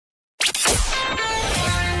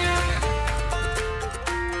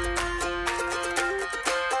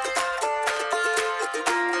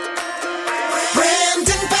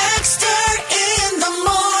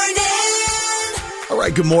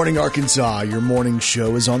right, good morning, Arkansas. Your morning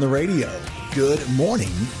show is on the radio. Good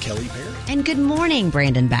morning, Kelly Perry. And good morning,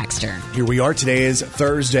 Brandon Baxter. Here we are. Today is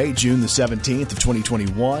Thursday, June the 17th of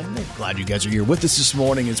 2021. Glad you guys are here with us this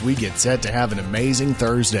morning as we get set to have an amazing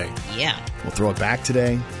Thursday. Yeah. We'll throw it back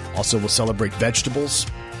today. Also, we'll celebrate vegetables.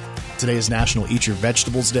 Today is National Eat Your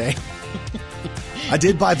Vegetables Day. I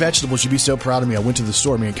did buy vegetables. You'd be so proud of me. I went to the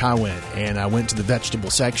store, me and Kai went, and I went to the vegetable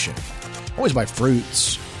section. I always buy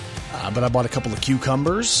fruits, but I bought a couple of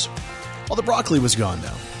cucumbers. All the broccoli was gone,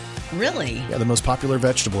 though. Really? Yeah, the most popular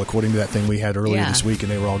vegetable, according to that thing we had earlier this week,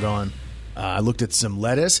 and they were all gone. I looked at some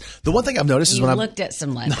lettuce. The one thing I've noticed is when I looked at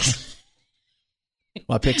some lettuce.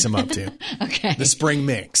 Well, I picked some up, too. Okay. The spring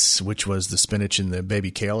mix, which was the spinach and the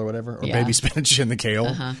baby kale or whatever, or baby spinach and the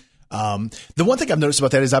kale. The one thing I've noticed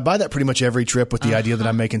about that is I buy that pretty much every trip with the idea that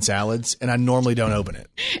I'm making salads, and I normally don't open it.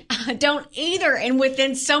 I don't either. And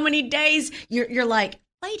within so many days, you're like,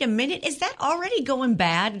 wait a minute, is that already going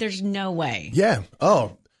bad? There's no way. Yeah.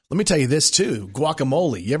 Oh, let me tell you this, too.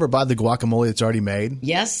 Guacamole. You ever buy the guacamole that's already made?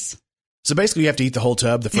 Yes. So basically, you have to eat the whole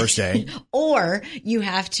tub the first day. Or you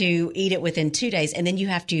have to eat it within 2 days, and then you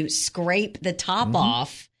have to scrape the top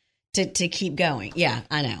off to keep going. Yeah,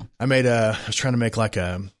 I know. I was trying to make like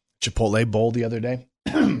a Chipotle bowl the other day.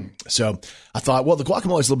 So I thought, well, the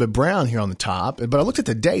guacamole is a little bit brown here on the top, but I looked at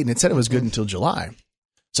the date and it said it was good until July.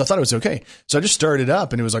 So I thought it was okay. So I just stirred it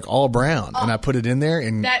up and it was like all brown and I put it in there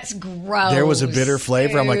and that's gross. There was a bitter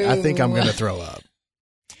flavor. I'm like, I think I'm going to throw up.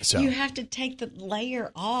 So you have to take the layer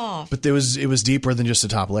off. But it was deeper than just the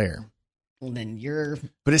top layer. Well, then you're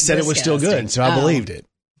But it said it was still good. So I believed it.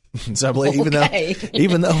 So I believe,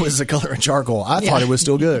 even though it was the color of charcoal, I thought it was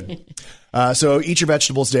still good. So Eat Your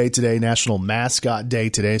Vegetables Day today, National Mascot Day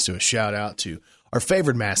today. So a shout out to our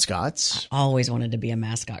favorite mascots. I always wanted to be a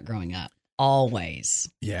mascot growing up. Always.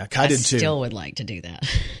 Yeah, Kai did too. I still would like to do that.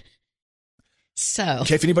 So,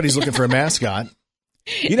 okay, if anybody's looking for a mascot,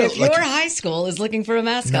 if your high school is looking for a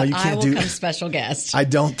mascot, I will come special guest. I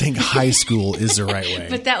don't think high school is the right way.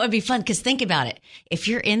 But that would be fun because think about it. If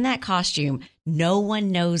you're in that costume, no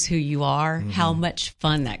one knows who you are, how much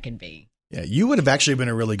fun that could be. Yeah, you would have actually been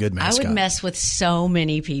a really good mascot. I would mess with so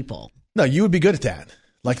many people. No, you would be good at that.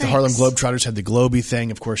 Like the Harlem Globetrotters had the Globy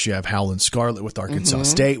thing. Of course, you have Howlin' Scarlet with Arkansas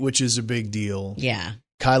State, which is a big deal. Yeah.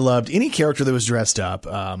 Kai loved any character that was dressed up.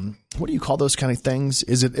 What do you call those kind of things?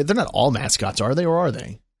 They're not all mascots, are they, or are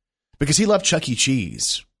they? Because he loved Chuck E.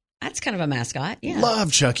 Cheese. That's kind of a mascot, yeah.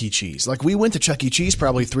 Love Chuck E. Cheese. Like we went to Chuck E. Cheese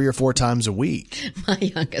probably 3 or 4 times a week. My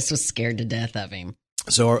youngest was scared to death of him.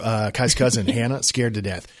 So Kai's cousin, Hannah, scared to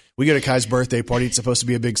death. We go to Kai's birthday party. It's supposed to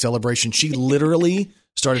be a big celebration. She literally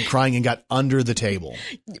started crying and got under the table.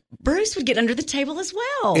 Bruce would get under the table as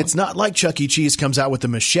well. It's not like Chuck E. Cheese comes out with a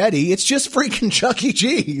machete. It's just freaking Chuck E.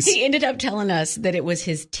 Cheese. He ended up telling us that it was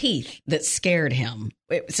his teeth that scared him.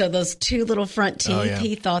 So those 2 little front teeth,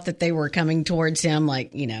 he thought that they were coming towards him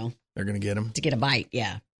like, they're going to get him. To get a bite,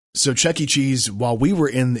 yeah. So Chuck E. Cheese, while we were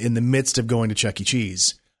in the midst of going to Chuck E.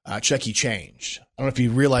 Cheese, Chucky changed. I don't know if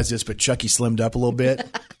you realize this, but Chucky slimmed up a little bit.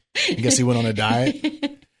 I guess he went on a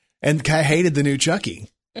diet. And Kai hated the new Chucky.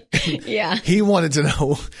 Yeah. He wanted to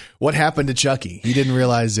know what happened to Chucky. He didn't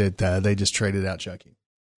realize that they just traded out Chucky.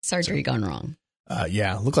 Surgery gone wrong.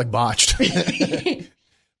 Yeah, looked like botched.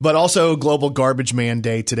 But also Global Garbage Man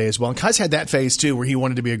Day today as well. And Kai's had that phase too where he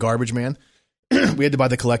wanted to be a garbage man. We had to buy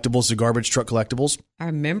the collectibles, the garbage truck collectibles. I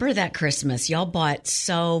remember that Christmas. Y'all bought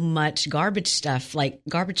so much garbage stuff, like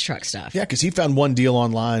garbage truck stuff. Yeah, because he found one deal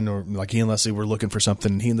online, or like he and Leslie were looking for something,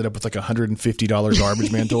 and he ended up with like a $150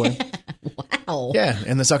 garbage man toy. Wow. Yeah,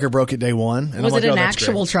 and the sucker broke it day one. And was I'm it like, an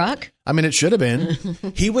actual truck? I mean, it should have been.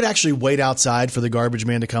 He would actually wait outside for the garbage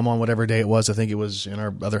man to come on whatever day it was. I think it was in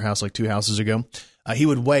our other house like 2 houses ago. He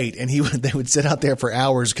would wait, and they would sit out there for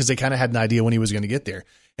hours because they kind of had an idea when he was going to get there.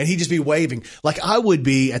 And he'd just be waving like I would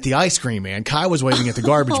be at the ice cream man. Kai was waving at the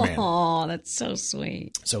garbage man. Oh, that's so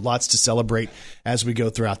sweet. So lots to celebrate as we go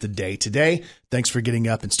throughout the day today. Thanks for getting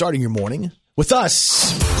up and starting your morning with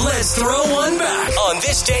us. Let's throw one back on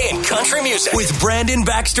this day in country music with Brandon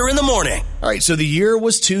Baxter in the morning. All right, so the year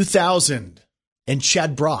was 2000, and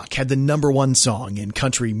Chad Brock had the #1 song in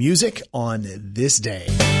country music on this day.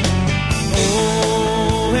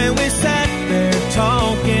 Oh, and we sat there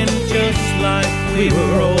talking just like we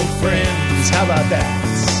were old friends. How about that?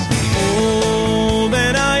 Oh,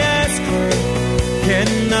 then I asked her,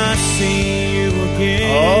 can I see you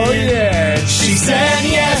again? Oh, yeah. She said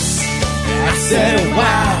yes. I said,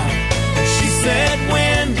 wow. She said,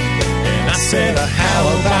 when? And I said, how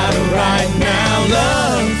about it right now,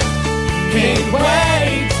 love? Can't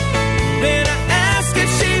wait. Then I asked if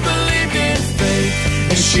she believed in fate,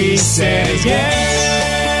 and she said, yes.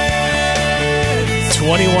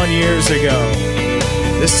 21 years ago.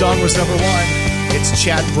 This song was number one. It's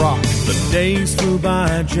Chad Brock. The days flew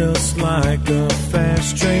by just like a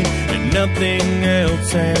fast train, and nothing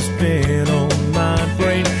else has been on my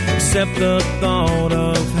brain except the thought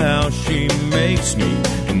of how she makes me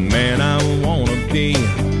the man I want to be. She's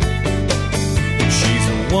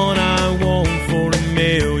the one I want for a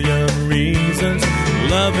million reasons.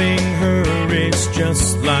 Loving her is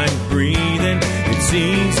just like breathing. It's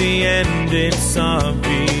easy and it's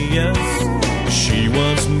obvious. She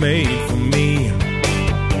was made for me.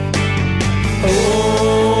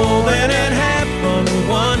 Oh, then it happened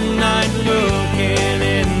one night looking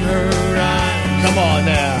in her eyes. Come on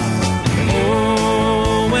now.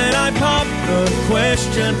 Oh, when I popped the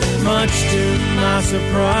question, much to my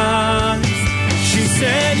surprise, she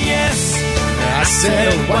said yes. I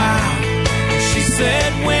said wow. She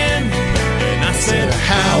said when, and I said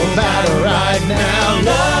how about it right now?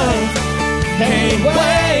 Love can't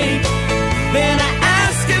wait. Then I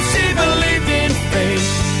asked if she believed in fate,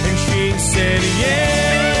 and she said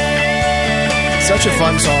yes. Such a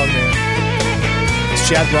fun song, man. It's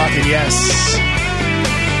Chad Brock and Yes.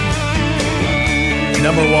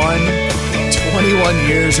 Number one, 21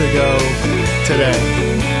 years ago today.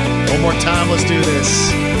 One more time, let's do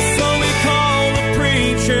this. So we called the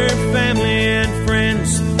preacher, family, and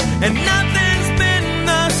friends, and nothing's been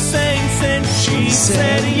the same since she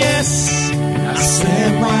said yes. I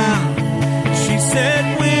said wow. She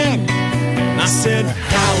said when. I said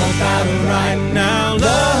how about it right now?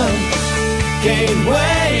 Love can't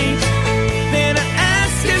wait. Then I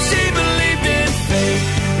asked if she believed in fate,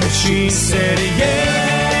 and she said yeah.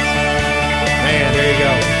 Man, there you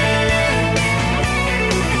go.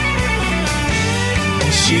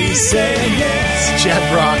 She said yes. It's Chad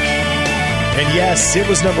Brock. And yes, it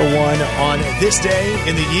was number one on this day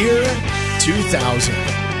in the year 2000.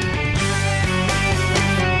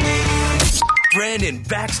 Brandon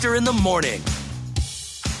Baxter in the morning.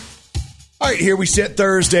 All right, here we sit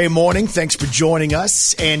Thursday morning. Thanks for joining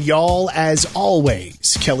us. And y'all, as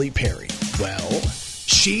always, Kelly Perry. Well,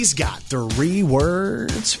 she's got 3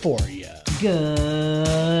 words for you.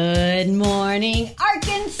 Good morning,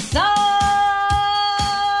 Arkansas!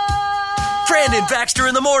 Brandon Baxter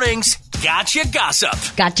in the mornings. Gotcha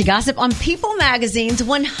Gossip. Gotcha Gossip on People Magazine's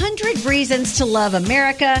 100 Reasons to Love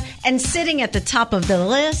America. And sitting at the top of the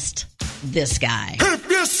list, this guy.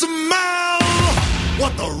 If you smell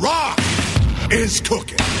what The Rock is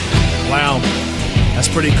cooking. Wow. That's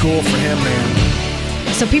pretty cool for him,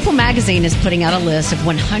 man. So People Magazine is putting out a list of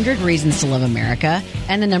 100 reasons to love America.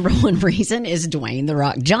 And the number one reason is Dwayne The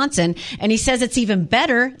Rock Johnson. And he says it's even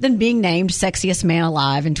better than being named Sexiest Man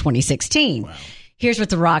Alive in 2016. Wow. Here's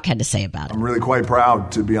what The Rock had to say about it. I'm really quite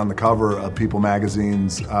proud to be on the cover of People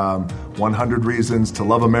Magazine's 100 Reasons to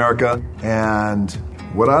Love America. And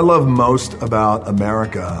what I love most about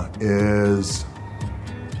America is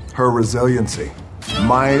her resiliency.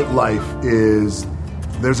 My life is,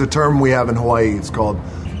 there's a term we have in Hawaii, it's called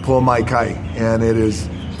po mai kai, and it is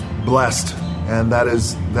blessed. And that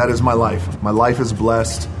is my life. My life is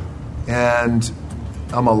blessed, and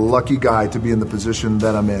I'm a lucky guy to be in the position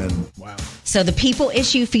that I'm in. Wow. So the People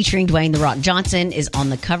issue featuring Dwayne The Rock Johnson is on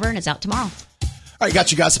the cover, and it's out tomorrow. All right,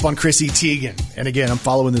 got you gossip on Chrissy Teigen. And again, I'm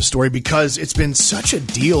following this story because it's been such a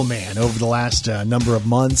deal, man, over the last number of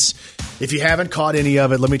months. If you haven't caught any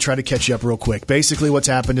of it, let me try to catch you up real quick. Basically, what's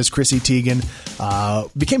happened is Chrissy Teigen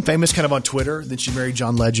became famous kind of on Twitter. Then she married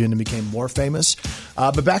John Legend and became more famous.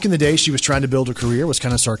 But back in the day, she was trying to build a career, was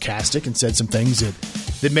kind of sarcastic, and said some things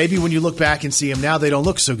that maybe when you look back and see them now, they don't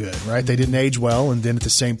look so good, right? They didn't age well. And then at the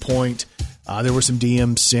same point, there were some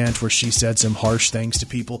DMs sent where she said some harsh things to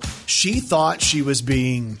people. She thought she was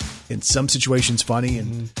being, in some situations, funny,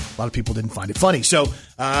 and a lot of people didn't find it funny. So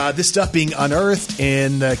this stuff being unearthed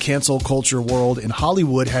in the cancel culture world in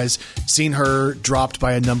Hollywood has seen her dropped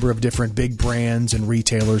by a number of different big brands and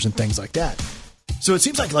retailers and things like that. So it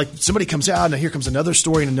seems like somebody comes out and here comes another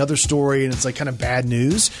story, and it's like kind of bad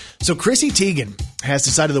news. So Chrissy Teigen has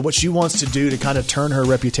decided that what she wants to do to kind of turn her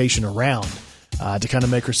reputation around, to kind of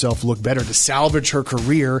make herself look better, to salvage her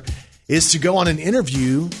career, is to go on an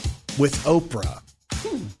interview with Oprah.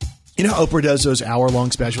 You know how Oprah does those hour-long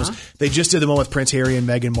specials? They just did the one with Prince Harry and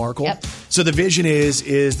Meghan Markle. Yep. So the vision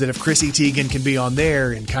is that if Chrissy Teigen can be on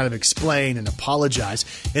there and kind of explain and apologize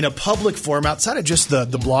in a public forum outside of just the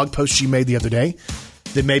blog post she made the other day,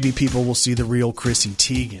 then maybe people will see the real Chrissy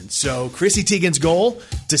Teigen. So Chrissy Teigen's goal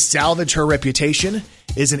to salvage her reputation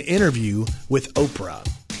is an interview with Oprah.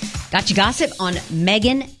 Got you gossip on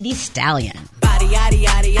Megan Thee Stallion.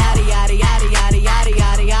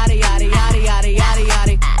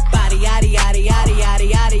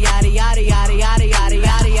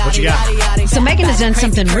 What you got? So Megan has done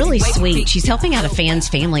something really sweet. She's helping out a fan's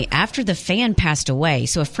family after the fan passed away.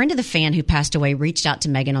 So a friend of the fan who passed away reached out to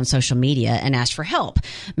Megan on social media and asked for help.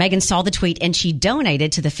 Megan saw the tweet and she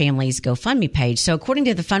donated to the family's GoFundMe page. So according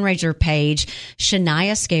to the fundraiser page,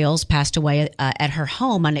 Shania Scales passed away at her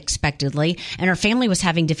home unexpectedly, and her family was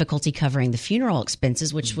having difficulty covering the funeral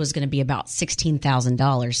expenses, which was going to be about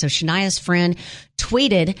 $16,000. So Shania's friend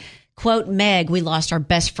tweeted, quote, Meg, we lost our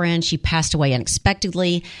best friend. She passed away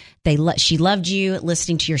unexpectedly. She loved you.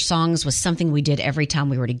 Listening to your songs was something we did every time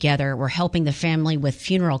we were together. We're helping the family with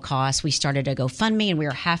funeral costs. We started a GoFundMe and we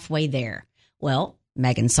were halfway there. Well,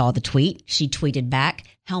 Megan saw the tweet. She tweeted back,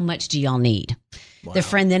 how much do y'all need? Wow. The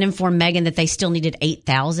friend then informed Megan that they still needed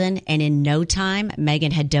 $8,000, and in no time,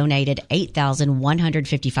 Megan had donated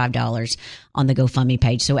 $8,155 on the GoFundMe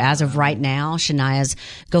page. So as of right now, Shania's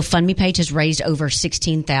GoFundMe page has raised over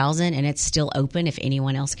 $16,000, and it's still open if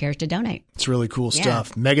anyone else cares to donate. It's really cool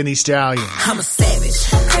stuff. Megan Thee Stallion. I'm a savage,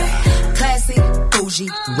 classy, bougie,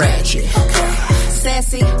 ratchet,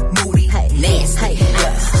 sassy, moody, nasty,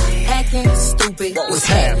 acting stupid. What's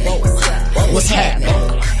happening? What's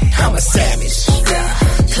happening? I'm a savage,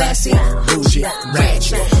 classy, bougie,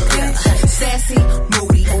 ratchet, sassy,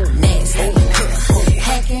 moody, nasty,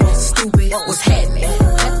 hacking, stupid. What's happening?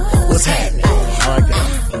 What's happening? I like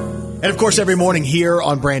that. And of course, every morning here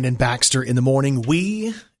on Brandon Baxter in the Morning,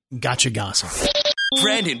 we got you gossip.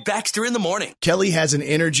 Brandon Baxter in the Morning. Kelly has an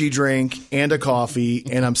energy drink and a coffee,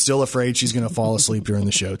 and I'm still afraid she's going to fall asleep during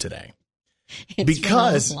the show today.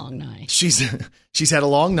 Because been a long night. she's had a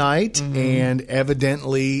long night, and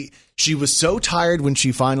evidently she was so tired when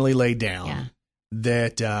she finally laid down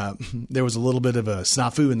that there was a little bit of a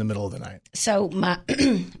snafu in the middle of the night. So my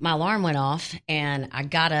my alarm went off, and I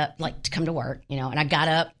got up to come to work, and I got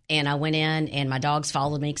up and I went in, and my dogs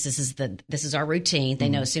followed me because this is our routine. They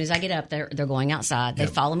know as soon as I get up, they're going outside. They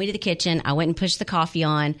follow me to the kitchen. I went and pushed the coffee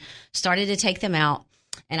on, started to take them out,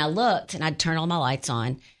 and I looked, and I'd turned all my lights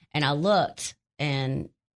on. And I looked, and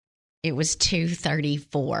it was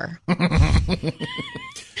 2:34.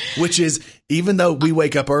 Which is, even though we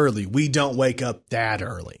wake up early, we don't wake up that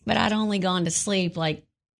early. But I'd only gone to sleep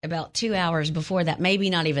about 2 hours before that, maybe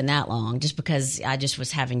not even that long, just because I just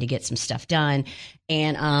was having to get some stuff done.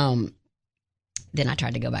 And then I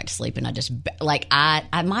tried to go back to sleep, and I just,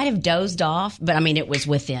 I might have dozed off, but I mean, it was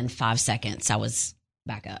within 5 seconds I was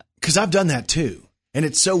back up. Because I've done that too. And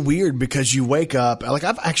it's so weird because you wake up,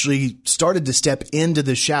 I've actually started to step into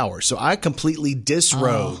the shower. So I completely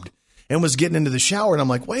disrobed and was getting into the shower. And I'm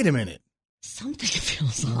like, wait a minute. Something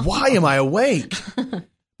feels off. Why am I awake?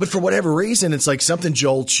 But for whatever reason, it's like something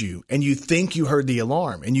jolts you and you think you heard the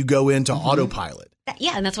alarm and you go into autopilot.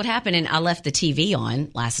 Yeah, and that's what happened. And I left the TV on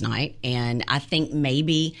last night. And I think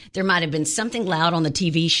maybe there might have been something loud on the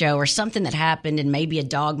TV show or something that happened. And maybe a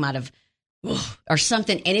dog might have or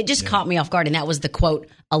something, and it just caught me off guard, and that was the quote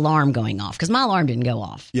alarm going off because my alarm didn't go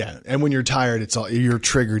off. Yeah, and when you're tired, you're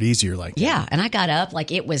triggered easier like that. Yeah, and I got up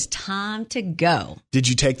like it was time to go. Did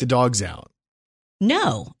you take the dogs out?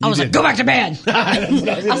 No, I was like, go back to bed.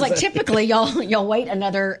 I was like, typically y'all wait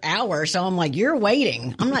another hour, so I'm like, you're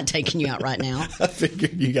waiting. I'm not taking you out right now. I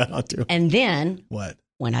figured you got out to. And then what?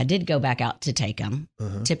 When I did go back out to take them,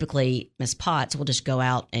 typically Miss Potts will just go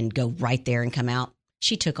out and go right there and come out.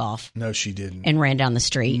 She took off. No, she didn't. And ran down the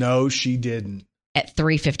street. No, she didn't. At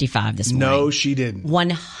 3:55 this morning. No, she didn't.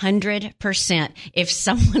 100%. If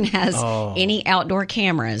someone has any outdoor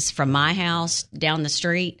cameras from my house down the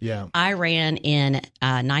street, I ran in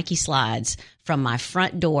Nike slides from my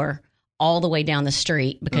front door all the way down the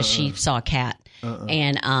street because she saw a cat.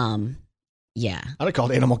 And yeah. I'd have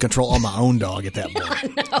called animal control on my own dog at that point. I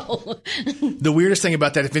know. The weirdest thing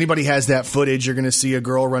about that, if anybody has that footage, you're going to see a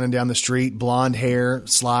girl running down the street, blonde hair,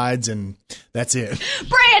 slides, and that's it.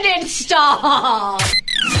 Brandon, stop!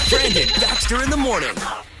 Brandon Baxter in the Morning.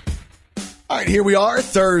 All right, here we are,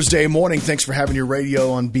 Thursday morning. Thanks for having your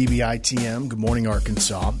radio on BBITM. Good morning,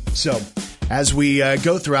 Arkansas. So, as we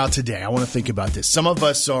go throughout today, I want to think about this. Some of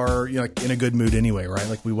us are in a good mood anyway, right?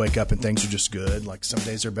 Like we wake up and things are just good. Like some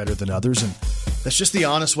days are better than others. And that's just the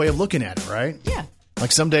honest way of looking at it, right? Yeah.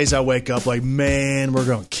 Like some days I wake up like, man, we're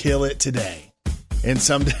going to kill it today. And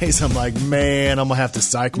some days I'm like, man, I'm going to have to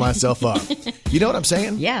psych myself up. You know what I'm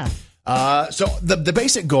saying? Yeah. So the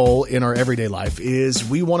basic goal in our everyday life is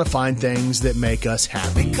we want to find things that make us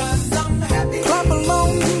happy. Because I'm happy. Clap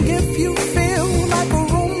along if you feel like a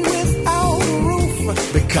room without a roof.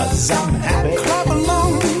 Because I'm happy. Clap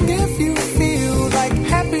along if you feel like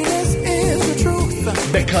happiness is the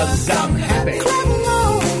truth. Because I'm happy. Clap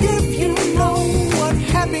along if you know what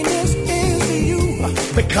happiness is to you.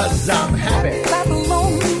 Because I'm happy. Clap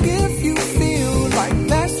along if you feel like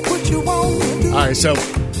that's right, so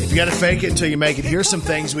if you got to fake it until you make it, here's some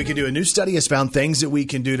things we can do. A new study has found things that we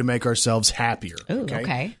can do to make ourselves happier. Ooh,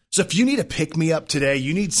 okay. So if you need a pick-me-up today,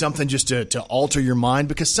 you need something just to alter your mind,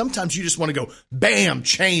 because sometimes you just want to go, bam,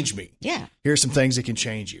 change me. Yeah. Here's some things that can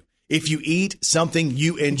change you. If you eat something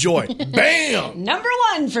you enjoy, bam! Number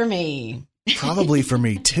one for me. Probably for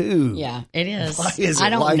me, too. Yeah, it is. Why is it I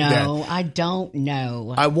don't like know. that? I don't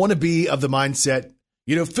know. I want to be of the mindset,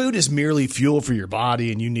 food is merely fuel for your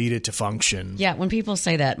body and you need it to function. Yeah, when people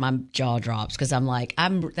say that, my jaw drops because I'm like,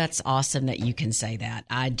 that's awesome that you can say that.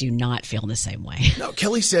 I do not feel the same way. No,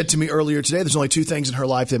 Kelly said to me earlier today, there's only two things in her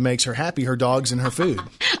life that makes her happy, her dogs and her food.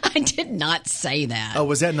 I did not say that. Oh,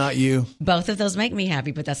 was that not you? Both of those make me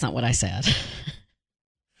happy, but that's not what I said.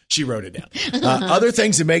 She wrote it down. Other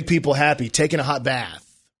things that make people happy, taking a hot bath,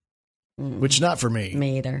 which not for me.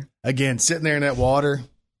 Me either. Again, sitting there in that water.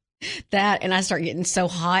 That, and I start getting so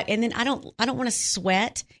hot, and then I don't want to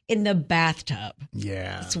sweat in the bathtub.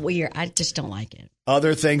 Yeah, it's weird. I just don't like it.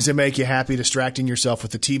 Other things that make you happy: distracting yourself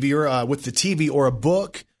with the TV or a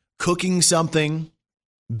book, cooking something,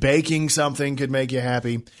 baking something could make you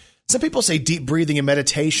happy. Some people say deep breathing and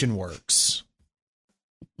meditation works.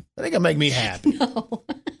 I think it'll make me happy. No.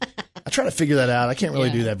 I try to figure that out. I can't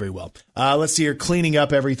really do that very well. Let's see here: cleaning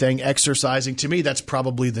up everything, exercising. To me, that's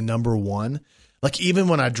probably the number one. Like, even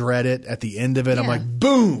when I dread it, at the end of it, I'm like,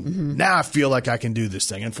 boom, now I feel like I can do this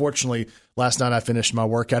thing. Unfortunately, last night I finished my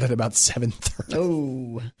workout at about 7:30.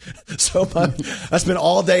 Oh. So I spent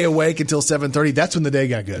all day awake until 7:30. That's when the day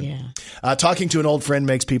got good. Yeah. Talking to an old friend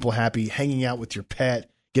makes people happy. Hanging out with your pet,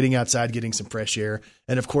 getting outside, getting some fresh air.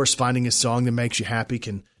 And, of course, finding a song that makes you happy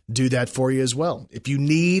can do that for you as well. If you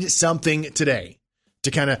need something today to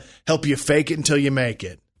kind of help you fake it until you make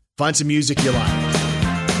it, find some music you like.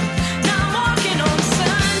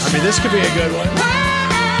 I mean, this could be a good one.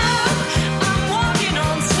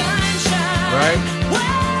 Right?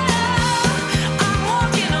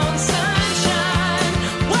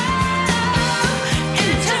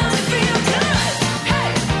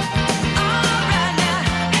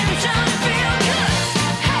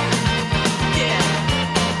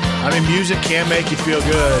 I mean, music can make you feel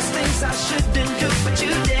good.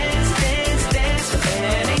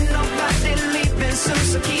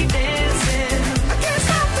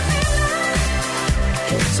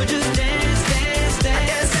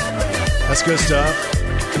 That's good stuff.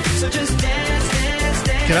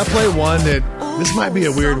 Can I play one that, this might be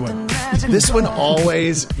a weird one. This one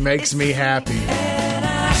always makes me happy.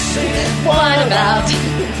 What about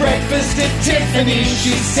breakfast at Tiffany's?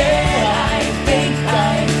 She said, I think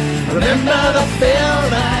I remember the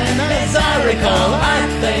film, and as I recall, I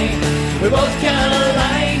think we both kind of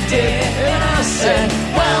liked it. And I said,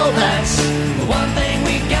 well, that's the one thing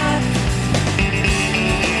we got.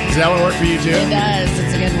 Does that one work for you too? It does.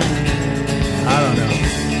 It's a good one. I don't know.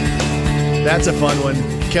 That's a fun one.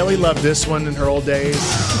 Kelly loved this one in her old days.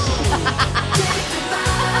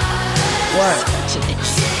 What?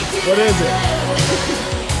 What is it?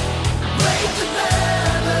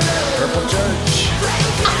 Purple Church.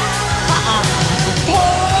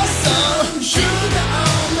 Pour some sugar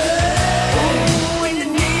on me. Oh, in the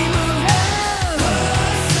name of love.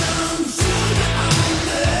 Pour some sugar on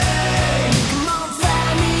me. Come on,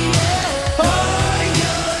 fire me up. Pour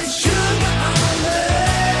your sugar on me.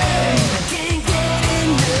 I can't get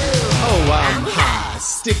enough. Oh, I'm high,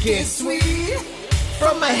 sticky, Sweet.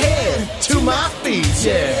 from my head to my feet.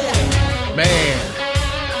 Yeah. Man.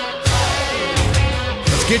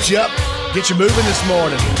 Let's get you up, get you moving this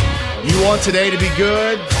morning. You want today to be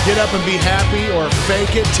good? Get up and be happy, or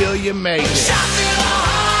fake it till you make it. Shot me in the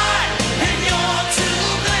heart, and you're to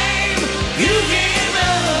blame. You give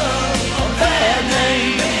love a bad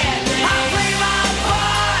name. I play my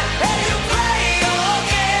part, and you play your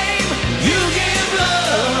game. You give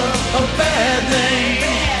love a bad name.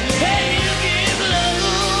 And you give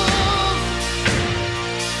love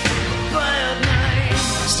a bad name.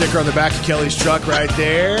 Sticker on the back of Kelly's truck right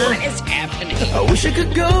there. What is happening? I wish I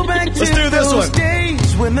could go back to Let's do this those one.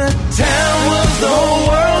 days when the town was the whole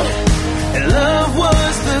world and love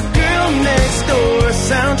was the girl next door.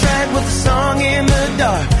 Soundtrack with a song in the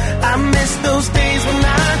dark. I miss those days when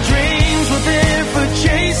our dreams were there for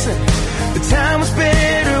chasing. The time was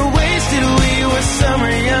better wasted. We were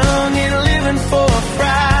summer young and living for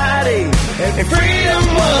Friday. And freedom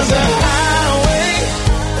was a highway.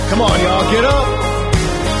 Come on, y'all, get up.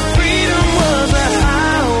 Freedom was a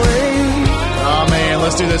highway. Oh, man,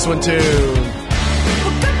 let's do this one, too.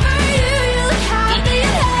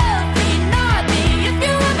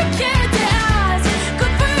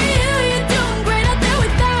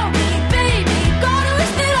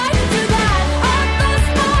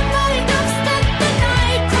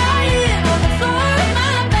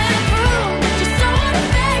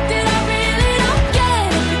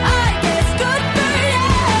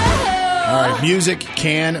 Music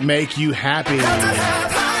can make you happy. You're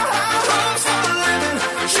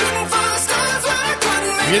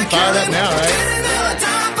getting fired up now, right?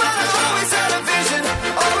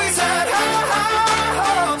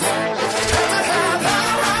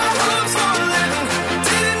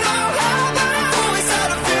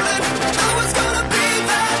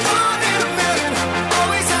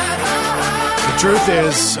 The truth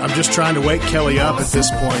is, I'm just trying to wake Kelly up at this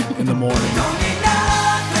point in the morning.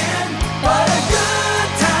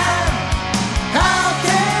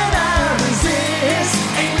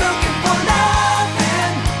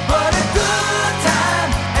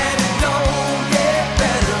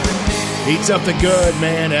 Eat something good,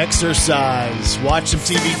 man. Exercise. Watch some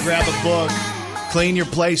TV. Grab a book. Clean your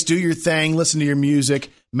place. Do your thing. Listen to your music.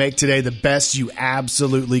 Make today the best you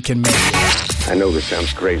absolutely can make it. I know this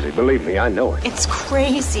sounds crazy. Believe me, I know it. It's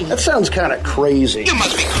crazy. That sounds kind of crazy. You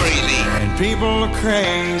must be crazy. And people are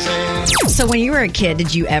crazy. So when you were a kid,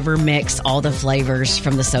 did you ever mix all the flavors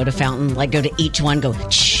from the soda fountain? Like go to each one, go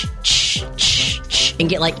ch, ch, ch, ch, and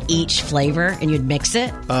get like each flavor and you'd mix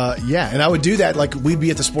it? Yeah, and I would do that. Like we'd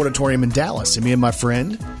be at the Sportatorium in Dallas, and me and my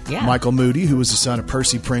friend, Michael Moody, who was the son of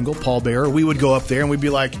Percy Pringle, Paul Bearer, we would go up there and we'd be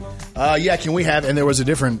like, yeah, can we have, and there was a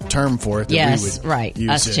different term for it that we would right. use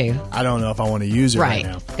Us it. too. I don't know if I want to use it right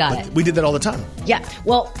now. Got it. We did that all the time. Yeah.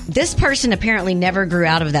 Well, this person apparently never grew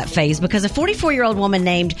out of that phase because a 44-year-old woman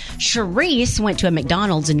named Charisse went to a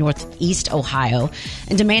McDonald's in Northeast Ohio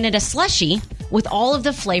and demanded a slushie with all of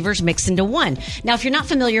the flavors mixed into one. Now, if you're not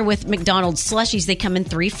familiar with McDonald's slushies, they come in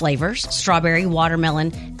 3 flavors: strawberry,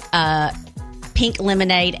 watermelon, pink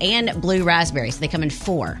lemonade, and blue raspberry. So they come in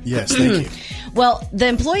 4. Yes, thank you. Well, the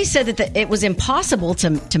employee said that it was impossible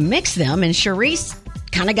to mix them, and Charisse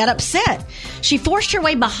kind of got upset. She forced her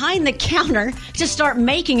way behind the counter to start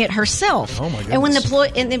making it herself. Oh, my goodness. And when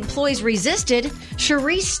the employees resisted,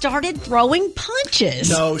 Charisse started throwing punches.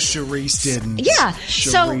 No, Charisse didn't. Yeah.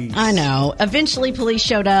 Charisse. So, I know. Eventually, police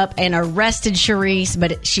showed up and arrested Charisse,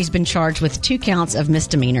 but she's been charged with 2 counts of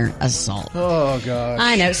misdemeanor assault. Oh, gosh.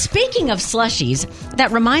 I know. Speaking of slushies,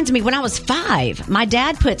 that reminds me, when I was 5, my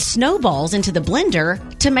dad put snowballs into the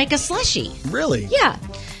blender to make a slushie. Really? Yeah.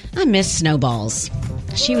 I miss Snowballs.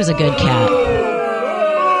 She was a good cat.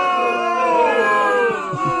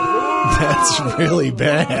 That's really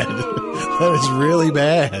bad. That is really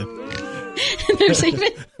bad. There's even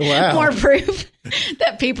more proof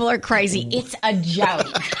that people are crazy. It's a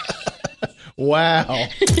joke. Wow.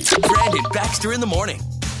 Brandon Baxter in the morning.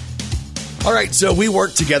 All right, so we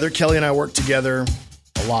work together. Kelly and I work together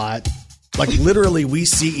a lot. Like literally, we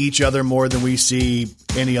see each other more than we see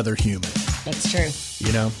any other human. That's true.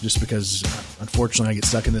 You know, just because, unfortunately, I get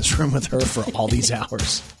stuck in this room with her for all these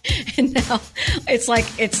hours. And now it's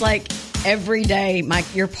like every day,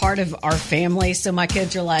 you're part of our family. So my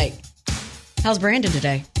kids are like, "How's Brandon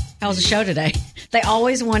today? How's the show today?" They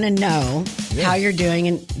always want to know how you're doing,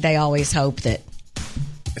 and they always hope that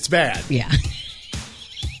it's bad. Yeah.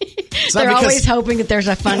 They're always hoping that there's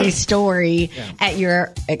a funny story at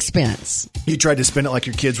your expense. You tried to spin it like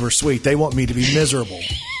your kids were sweet. They want me to be miserable.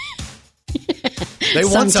 They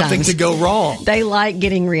want something to go wrong. They like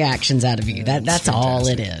getting reactions out of you. That's all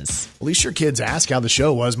it is. At least your kids ask how the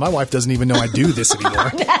show was. My wife doesn't even know I do this anymore.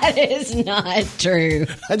 That is not true.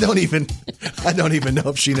 I don't even know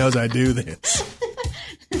if she knows I do this.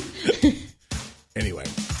 Anyway.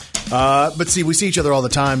 But see, we see each other all the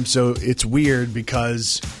time, so it's weird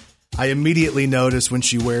because I immediately notice when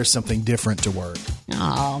she wears something different to work.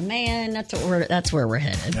 Oh man, that's where we're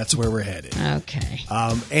headed. That's where we're headed. Okay.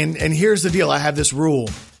 And here's the deal. I have this rule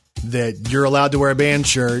that you're allowed to wear a band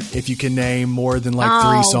shirt if you can name more than like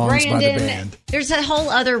 3 songs Brandon, by the band. There's a whole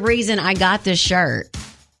other reason I got this shirt.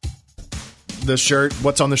 The shirt.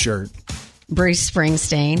 What's on the shirt? Bruce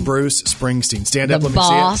Springsteen. Bruce Springsteen. Stand up. Let me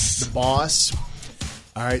see it. The Boss.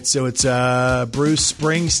 All right. So it's Bruce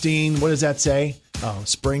Springsteen. What does that say? Oh,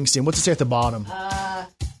 Springsteen. What's it say at the bottom?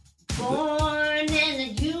 Born in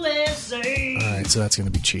the USA. All right, so that's going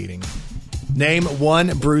to be cheating. Name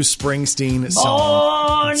one Bruce Springsteen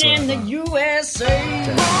song. Born in the USA. Okay.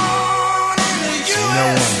 Born in the USA. No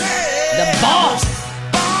one. The Boss.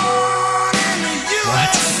 Born in the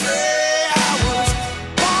USA. I was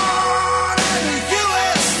born in the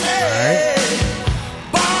USA.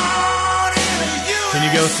 Born in the USA. Can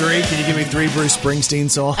you go 3? Can you give me 3 Bruce Springsteen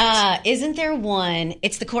songs? Isn't there one?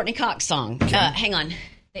 It's the Courtney Cox song. Okay. Hang on.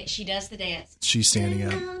 She does the dance. She's standing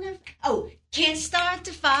up. Oh, can't start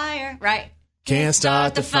the fire. Right. Can't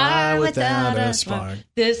start the fire without a spark.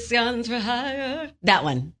 This gun's for hire. That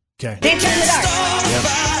one. Okay. Dance in the dark. Yep.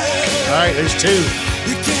 All right, there's 2.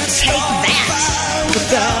 Take that.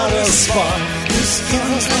 Without a spark. This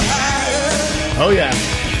gun's for hire. Oh, yeah.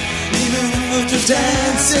 Even if we're just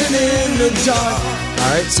dancing in the dark. All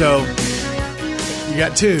right, so you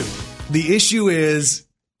got 2. The issue is,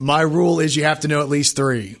 my rule is you have to know at least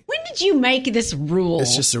 3. When did you make this rule?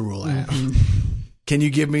 It's just a rule I have. Can you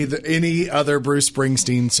give me any other Bruce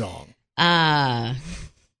Springsteen song?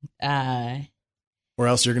 Or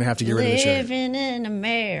else you're going to have to get rid of the shirt. Living in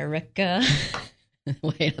America.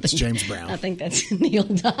 Wait, It's James Brown. I think that's Neil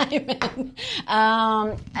Diamond.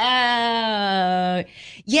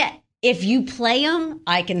 Yeah, if you play them,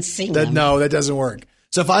 I can sing them. No, that doesn't work.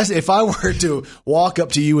 So if I were to walk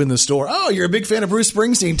up to you in the store, oh, you're a big fan of Bruce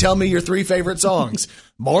Springsteen, tell me your 3 favorite songs.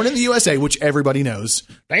 Born in the USA, which everybody knows.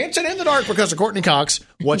 Dancing in the Dark because of Courtney Cox.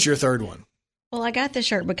 What's your 3rd one? Well, I got this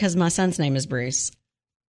shirt because my son's name is Bruce.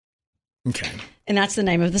 Okay. And that's the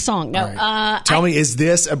name of the song. No, right. Tell me, is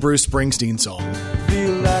this a Bruce Springsteen song?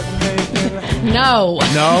 No.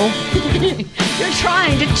 No? You're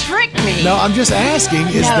trying to trick me. No, I'm just asking.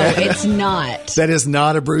 It's not. That is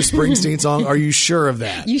not a Bruce Springsteen song? Are you sure of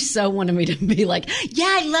that? You so wanted me to be like, yeah,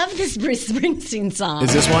 I love this Bruce Springsteen song.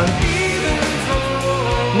 Is this one?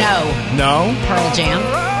 No. No? Pearl Jam.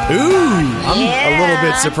 Ooh, I'm a little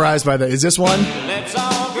bit surprised by that. Is this one? Let's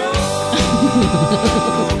all go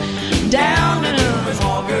down.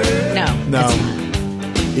 No.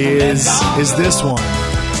 Is this one?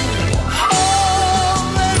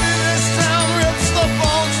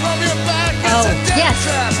 Oh,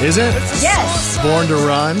 yes. Is it? Yes. Born to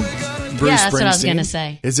Run? Bruce Yeah, that's Springsteen. what I was going to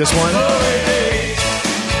say. Is this one?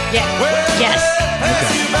 Yeah. Yes.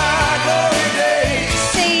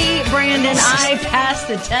 See, Brandon, I passed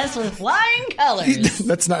the test with flying colors.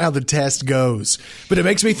 That's not how the test goes. But it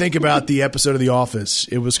makes me think about the episode of The Office.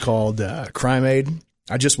 It was called Crime Aid.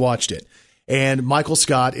 I just watched it. And Michael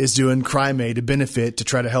Scott is doing Crime Aid to benefit to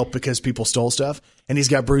try to help because people stole stuff. And he's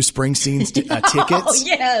got Bruce Springsteen's tickets. Oh,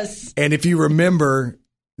 yes. And if you remember,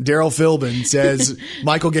 Daryl Philbin says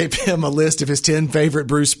Michael gave him a list of his 10 favorite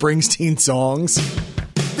Bruce Springsteen songs.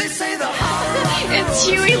 It's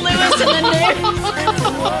Huey Lewis in the news.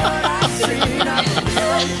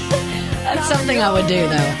 That's something I would do,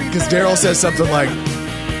 though. Because Daryl says something like,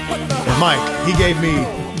 Mike, he gave me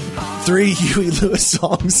 3 Huey Lewis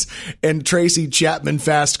songs and Tracy Chapman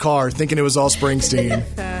Fast Car, thinking it was all Springsteen.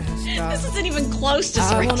 This isn't even close to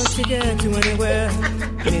I want Springsteen. us to get to anywhere.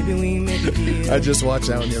 Maybe we make a deal. I just watched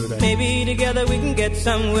that one the other day. Maybe together we can get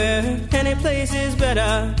somewhere. Any place is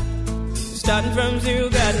better. Starting from zero,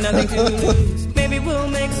 got nothing to lose. Maybe we'll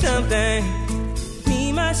make something.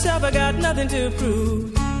 Me, myself, I got nothing to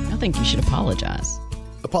prove. I think you should apologize.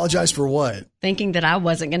 Apologize for what? Thinking that I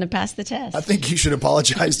wasn't going to pass the test. I think you should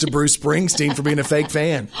apologize to Bruce Springsteen for being a fake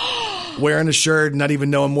fan. Wearing a shirt and not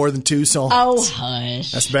even knowing more than 2 songs. Oh,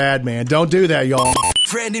 hush. That's bad, man. Don't do that, y'all.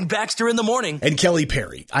 Brandon Baxter in the morning. And Kelly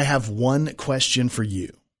Perry, I have one question for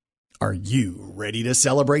you. Are you ready to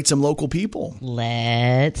celebrate some local people?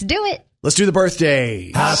 Let's do it. Let's do the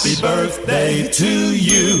birthday. Happy birthday to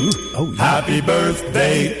you. Oh, yeah. Happy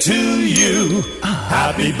birthday to you.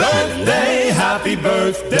 Happy birthday, happy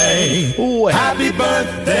birthday. Ooh, Happy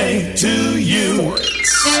birthday to you.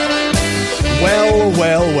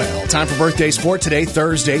 Well. Time for birthday sport today,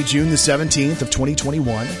 Thursday, June the 17th of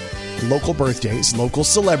 2021. Local birthdays, local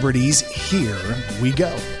celebrities. Here we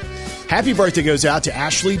go. Happy birthday goes out to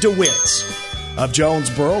Ashley DeWitt of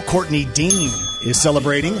Jonesboro. Courtney Dean is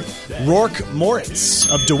celebrating. Rourke Moritz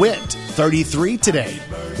of DeWitt, 33 today.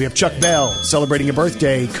 We have Chuck Bell celebrating a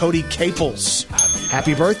birthday. Cody Caples.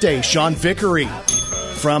 Happy birthday, Sean Vickery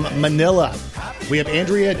from Manila. We have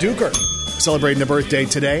Andrea Duker celebrating a birthday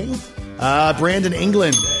today. Brandon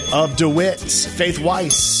England of DeWitt. Faith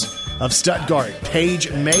Weiss of Stuttgart. Paige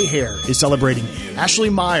Mayhair is celebrating. Ashley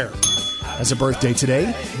Meyer has a birthday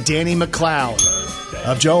today. Danny McLeod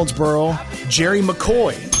of Jonesboro. Jerry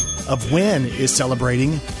McCoy of Wynn is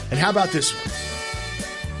celebrating. And how about this one?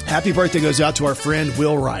 Happy birthday goes out to our friend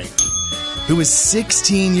Will Wright, who is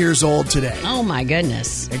 16 years old today. Oh, my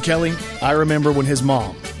goodness. And Kelly, I remember when his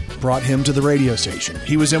mom brought him to the radio station.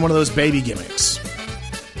 He was in one of those baby gimmicks.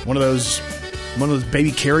 One of those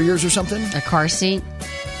baby carriers or something? A car seat?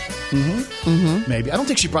 Maybe. I don't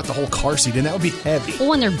think she brought the whole car seat in. That would be heavy. Well,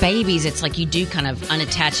 when they're babies, it's like you do kind of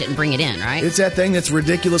unattach it and bring it in, right? It's that thing that's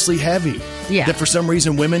ridiculously heavy. Yeah. That for some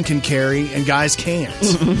reason women can carry and guys can't.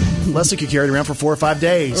 Leslie could carry it around for 4 or 5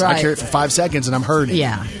 days. Right. I carry it for 5 seconds and I'm hurting.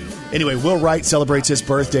 Yeah. Anyway, Will Wright celebrates his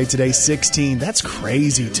birthday today, 16. That's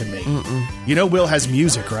crazy to me. You know Will has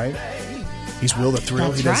music, right? He's Will the Thrill.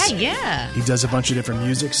 That's right, yeah. He does a bunch of different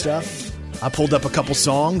music stuff. I pulled up a couple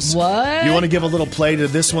songs. What? You want to give a little play to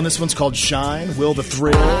this one? This one's called Shine, Will the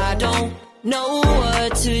Thrill. I don't know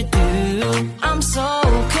what to do. I'm so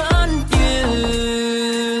confused.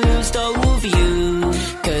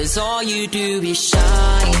 'cause all you do is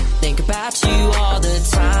shine. Think about you all the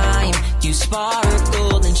time. You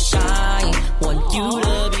sparkle and shine. Want you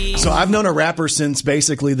to be. So I've known a rapper since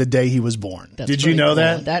basically the day he was born. That's Did you pretty know cool.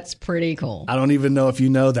 that? That's pretty cool. I don't even know if you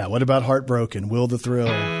know that. What about Heartbroken? Will the Thrill?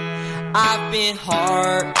 I've been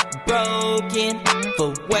heartbroken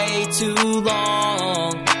for way too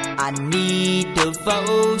long. I need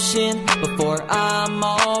devotion before I'm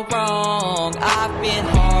all wrong. I've been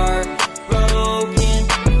heartbroken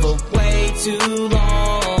for way too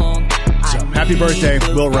long. So happy birthday,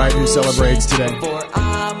 Will Wright, who celebrates today.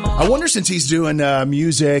 I wonder, since he's doing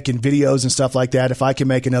music and videos and stuff like that, if I can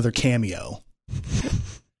make another cameo.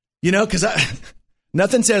 You know, because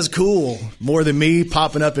nothing says cool more than me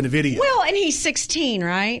popping up in a video. Well, and he's 16,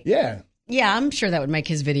 right? Yeah. Yeah, I'm sure that would make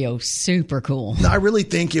his video super cool. No, I really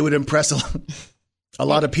think it would impress a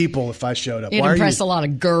lot of people if I showed up. It'd impress a lot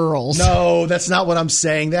of girls. No, that's not what I'm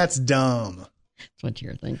saying. That's dumb. That's what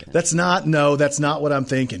you're thinking. That's not what I'm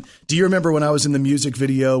thinking. Do you remember when I was in the music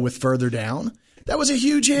video with Further Down? That was a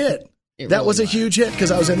huge hit. That was a huge hit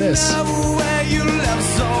because I was in this. Will, I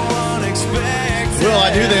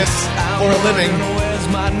do this for a living.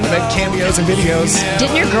 I make cameos and videos.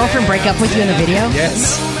 Didn't your girlfriend break up with you in the video?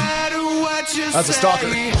 Yes. I was a stalker.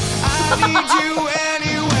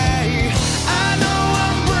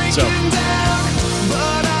 So.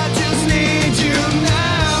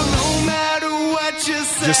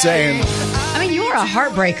 Just saying. I mean, you were a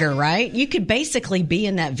heartbreaker, right? You could basically be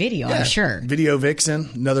in that video, Yeah. I'm sure. Video vixen,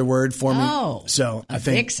 another word for me. Oh, so I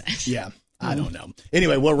think, vixen. Yeah, I don't know.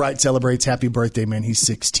 Anyway, Will Wright celebrates happy birthday, man. He's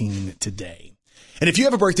 16 today. And if you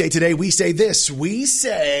have a birthday today, we say this. We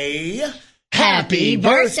say happy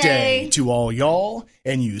birthday to all y'all,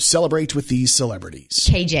 and you celebrate with these celebrities.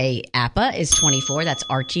 KJ Appa is 24. That's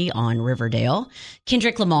Archie on Riverdale.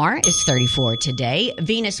 Kendrick Lamar is 34 today.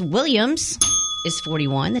 Venus Williams is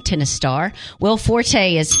 41, the tennis star. Will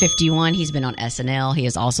Forte is 51. He's been on SNL. He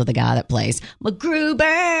is also the guy that plays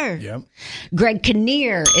MacGruber. Yep. Greg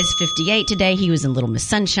Kinnear is 58 today. He was in Little Miss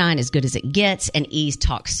Sunshine, As Good as It Gets, and Ease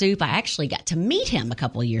Talk Soup. I actually got to meet him a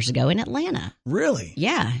couple of years ago in Atlanta. Really?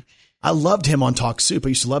 Yeah. I loved him on Talk Soup. I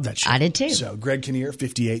used to love that show. I did too. So Greg Kinnear,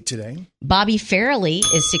 58 today. Bobby Farrelly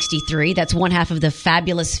is 63. That's one half of the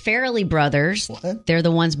fabulous Farrelly brothers. What? They're the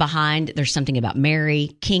ones behind There's Something About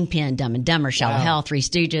Mary, Kingpin, Dumb and Dumber, Shallow Wow. Hell, Three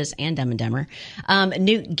Stooges, and Dumb and Dumber.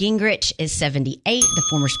 Newt Gingrich is 78, the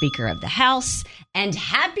former Speaker of the House. And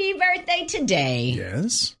happy birthday today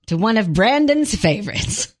Yes. to one of Brandon's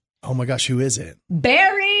favorites, Oh my gosh, who is it?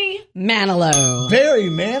 Barry Manilow. Barry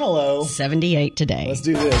Manilow. 78 today. Let's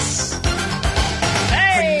do this.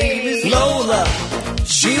 Hey! Lola,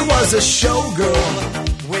 she was a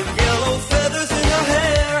showgirl with yellow feathers in her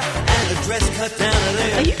hair and a dress cut down her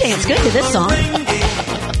there. Oh, you dance good to this song. And do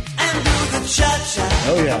the cha-cha.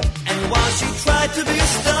 Oh, yeah. And while she tried to be a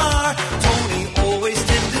star, Tony always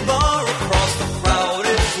tended bar across the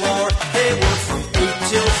crowded floor. They worked from 8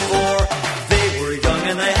 till 4. They were young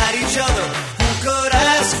and they had each other. Who could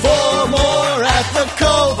ask for more at the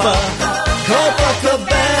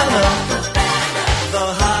Copacabana? The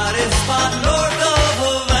hottest spot north of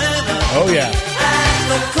Havana. Oh, yeah. At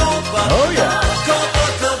the Oh, yeah.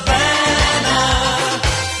 Copacabana.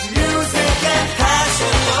 Music and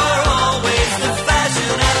passion were always the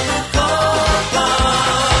fashion at the Copa.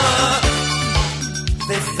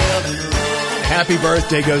 They fell in love. Happy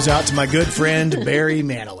birthday goes out to my good friend Barry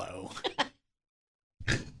Manilow,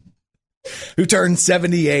 who turned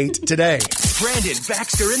 78 today. Brandon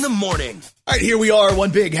Baxter in the morning. All right, here we are,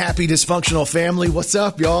 one big happy dysfunctional family. What's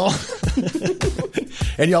up, y'all?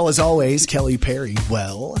 And y'all, as always, Kelly Perry.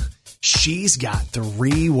 Well, she's got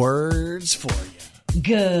 3 words for you.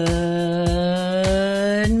 Good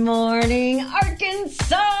morning,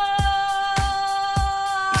 Arkansas.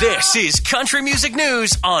 This is Country Music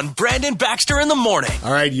News on Brandon Baxter in the morning.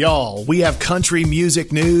 All right, y'all, we have country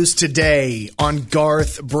music news today on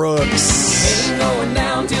Garth Brooks. Ain't going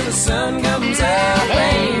down till the sun comes out. They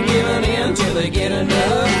ain't giving in till they get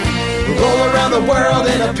enough. Roll around the world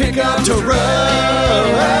in a pickup to run.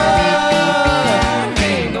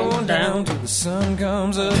 Ain't going down till the sun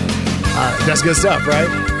comes up. All right, that's good stuff, right?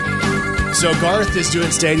 So Garth is doing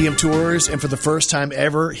stadium tours, and for the first time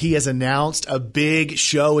ever, he has announced a big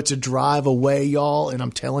show. It's a drive away, y'all, and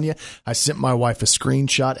I'm telling you, I sent my wife a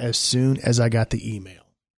screenshot as soon as I got the email.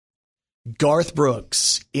 Garth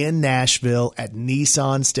Brooks in Nashville at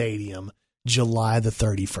Nissan Stadium, July the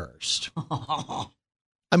 31st.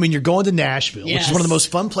 I mean, you're going to Nashville, which is one of the most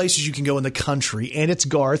fun places you can go in the country, and it's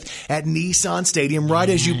Garth at Nissan Stadium right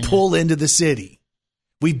as you pull into the city.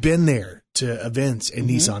 We've been there to events in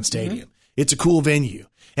Nissan Stadium. It's a cool venue.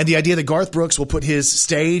 And the idea that Garth Brooks will put his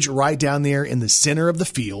stage right down there in the center of the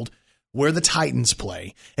field where the Titans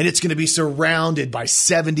play, and it's going to be surrounded by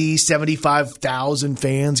 75,000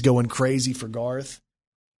 fans going crazy for Garth.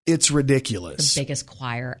 It's ridiculous. The biggest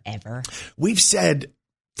choir ever. We've said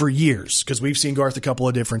for years, because we've seen Garth a couple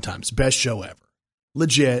of different times, best show ever.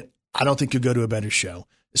 Legit. I don't think you'll go to a better show,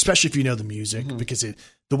 especially if you know the music, because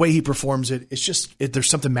the way he performs it, it's just, there's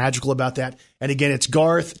something magical about that. And again, it's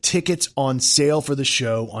Garth. Tickets on sale for the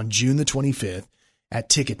show on June the 25th at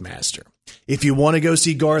Ticketmaster. If you want to go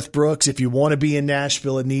see Garth Brooks, if you want to be in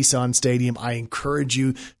Nashville at Nissan Stadium, I encourage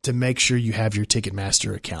you to make sure you have your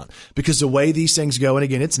Ticketmaster account, because the way these things go, and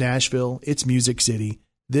again, it's Nashville, it's Music City,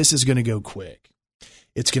 this is going to go quick.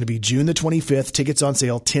 It's going to be June the 25th, tickets on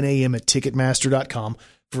sale, 10 a.m. at Ticketmaster.com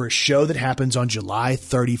for a show that happens on July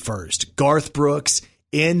 31st. Garth Brooks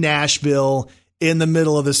in Nashville in the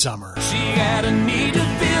middle of the summer. She had a need to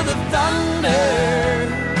feel the thunder,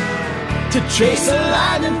 to chase the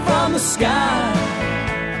lightning from the sky,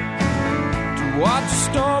 to watch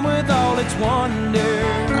the storm with all its wonder.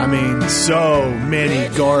 I mean, so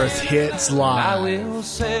many Garth hits live. I will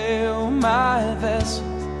sail my vessel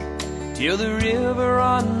till the river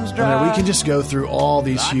runs dry. I mean, we can just go through all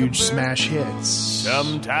these huge smash hits.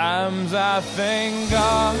 Sometimes I thank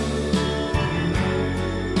God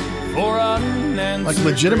for unanswered Like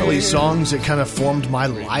legitimately prayers. songs that kind of formed my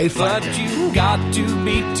life. But you got to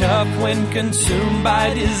be tough when consumed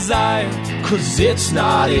by desire, 'cause it's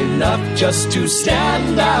not enough just to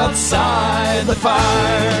stand outside the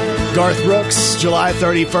fire. Garth Brooks, July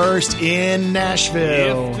 31st in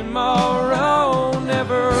Nashville. If tomorrow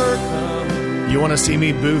never comes, You want to see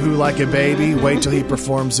me boohoo like a baby? Wait till he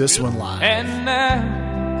performs this one live. and now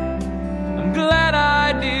I'm glad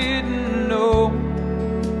I didn't know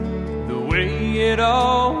the way it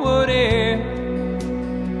all would end,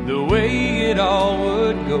 the way it all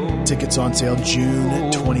would go. Tickets on sale June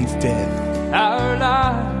 25th. Our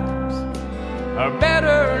lives are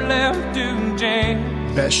better left to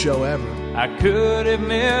chance. Best show ever I could have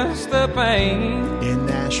missed the pain, in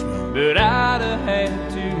Nashville. but I'd have had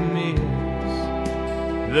to miss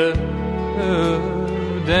the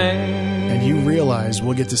day. And you realize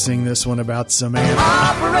we'll get to sing this one about Samantha.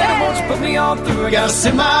 Operator, won't you put me on through? I gotta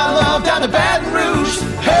send my love down to Baton Rouge.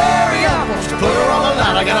 Hurry up, won't you put her on the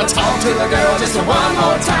line? I gotta talk to the girl just one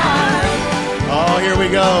more time. Oh, here we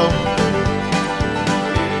go.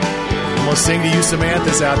 I'm going to sing to you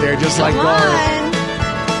Samantha's out there just like Come Garth. on.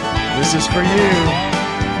 This is for you.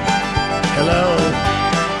 Hello.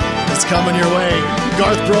 It's coming your way.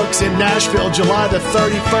 Garth Brooks in Nashville, July the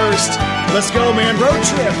 31st. Let's go, man. Road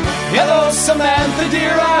trip. Hello, Samantha,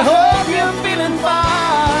 dear, I hope you're feeling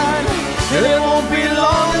fine. It won't be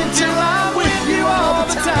long until I'm with you all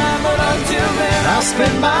the time, but until then, I'll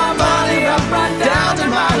spend my money up right down to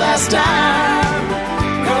my last dime.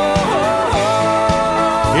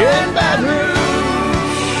 Oh, in Baton Rouge.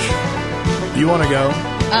 You want to go?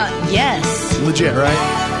 Yes. Legit,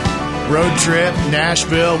 right? Road trip,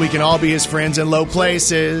 Nashville. We can all be his friends in low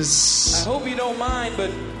places. I hope you don't mind, but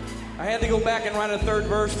I had to go back and write a third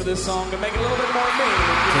verse for this song to make it a little bit more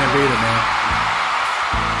meaningful. Can't beat it, man.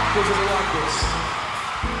 Goes a little like this.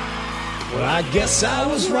 Well, I guess I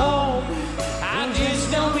was wrong. I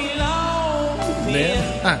just don't belong.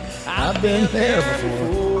 Man, I've been there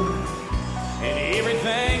before. And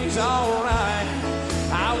everything's alright.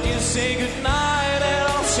 I'll just say goodnight and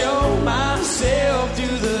I'll show myself to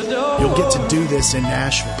the door. You'll get to do this in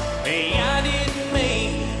Nashville. Hey, I didn't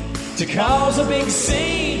mean to cause a big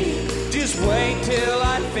scene. Just wait till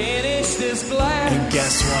I finish this glass. And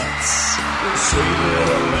guess what? Sweet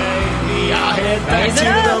little lady, I'll head back Raise it to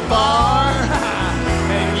up. the bar.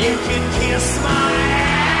 And you can kiss my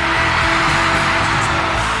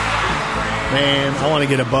Man, I want to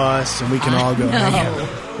get a bus and we can all go hang out.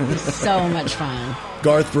 So much fun.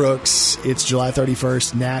 Garth Brooks, it's July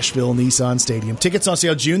 31st, Nashville, Nissan Stadium. Tickets on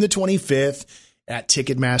sale June the 25th at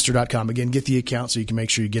Ticketmaster.com. Again, get the account so you can make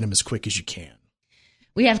sure you get them as quick as you can.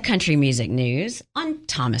 We have country music news on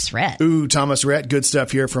Thomas Rhett. Ooh, Thomas Rhett. Good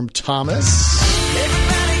stuff here from Thomas.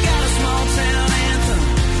 Everybody got a small town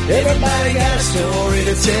anthem. Everybody got a story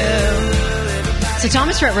to tell. So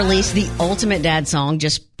Thomas Rhett released the ultimate dad song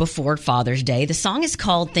just before Father's Day. The song is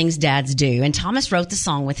called Things Dads Do, and Thomas wrote the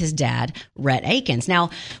song with his dad, Rhett Akins.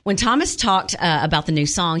 Now, when Thomas talked about the new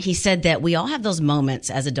song, he said that we all have those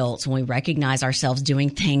moments as adults when we recognize ourselves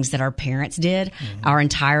doing things that our parents did our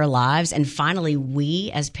entire lives, and finally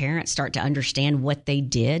we as parents start to understand what they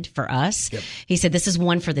did for us. Yep. He said this is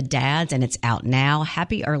one for the dads, and it's out now.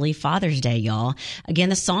 Happy early Father's Day, y'all. Again,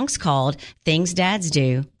 the song's called Things Dads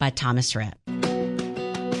Do by Thomas Rhett.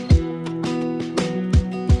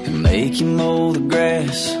 make you mow the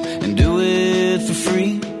grass and do it for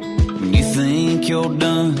free. When you think you're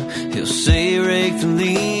done, he'll say rake the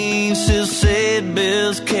leaves. He'll say it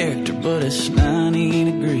builds character, but it's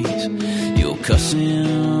 90 degrees. You'll cuss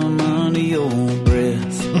him under your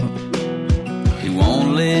breath. He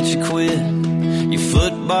won't let you quit your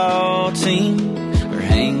football team or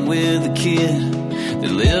hang with a kid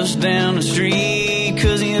that lives down the street,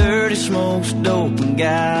 'cause he heard he smokes dope and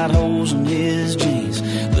got holes in his jeans.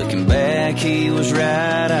 Looking back, he was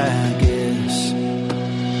right, I guess.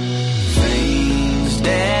 Things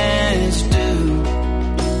dads do,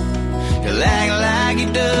 he'll act like he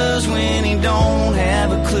does when he don't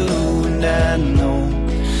have a clue. And I know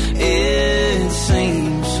it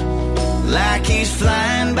seems like he's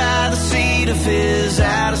flying by the seat of his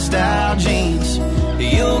out-of-style jeans.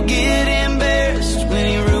 You'll get embarrassed when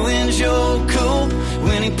he ruins your cool,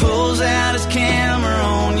 when he pulls out his camera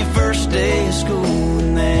on your first day of school.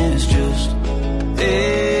 And that's just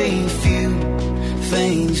a few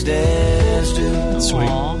things dads do. Sweet.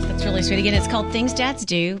 Aw, that's really sweet. Again, it's called Things Dads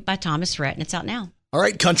Do by Thomas Rhett, and it's out now. All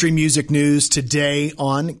right, country music news today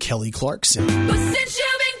on Kelly Clarkson. But since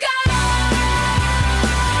you've been gone,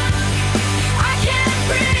 I can't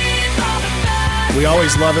breathe all the time. We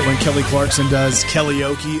always love it when Kelly Clarkson does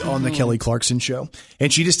karaoke on the Kelly Clarkson Show.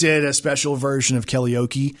 And she just did a special version of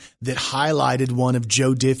karaoke that highlighted one of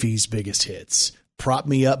Joe Diffie's biggest hits, Prop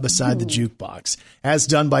Me Up Beside the Jukebox, as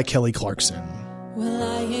done by Kelly Clarkson. Well,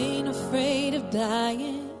 I ain't afraid of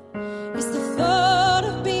dying. It's the thought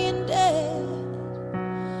of being dead.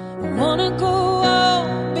 I wanna go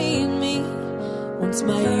on being me once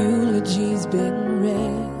my eulogy's been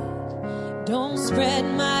read. Don't spread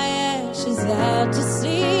my ashes out to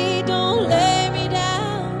sea. Don't lay me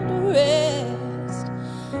down to rest.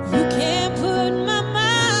 You can't put my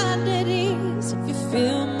mind at ease if you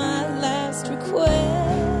feel my last request.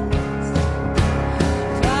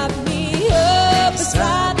 Prop me up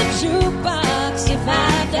beside the jukebox if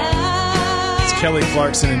I die. It's Kelly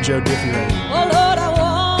Clarkson and Joe Diffie right here. Oh Lord, I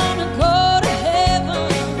wanna go to heaven,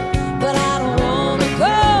 but I don't wanna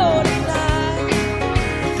go tonight.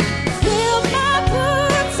 Fill my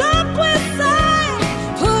boots up with sand,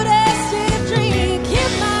 put a stiff drink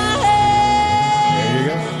in my hand. There you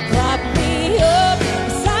go. Prop me up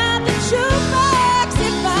beside the jukebox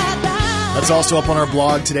if I die. That's also up on our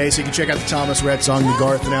blog today, so you can check out the Thomas Rhett song, the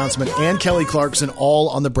Garth announcement, and Kelly Clarkson, all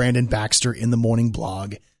on the Brandon Baxter in the Morning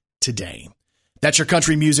blog today. That's your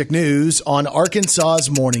country music news on Arkansas's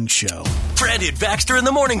Morning Show. Brandon Baxter in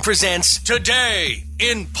the Morning presents Today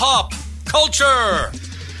in Pop Culture.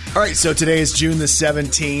 All right, so today is June the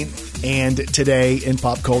 17th, and today in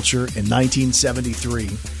pop culture in 1973,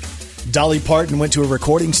 Dolly Parton went to a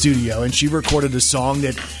recording studio and she recorded a song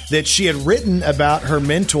that she had written about her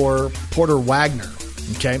mentor, Porter Wagner.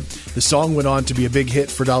 Okay, the song went on to be a big hit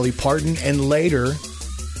for Dolly Parton and later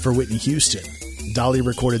for Whitney Houston. Dolly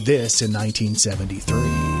recorded this in 1973.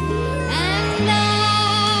 And I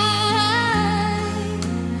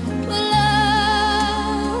will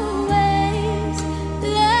always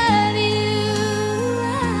love you.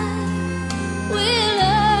 I will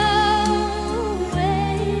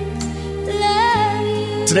always love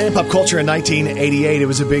you. Today in pop culture in 1988, it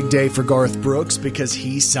was a big day for Garth Brooks because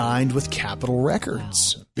he signed with Capitol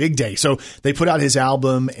Records. Big day. So they put out his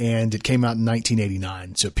album and it came out in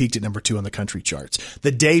 1989. So it peaked at number 2 on the country charts.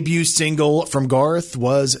 The debut single from Garth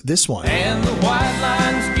was this one. And the white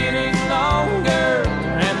line's getting longer,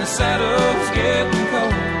 and the saddle's getting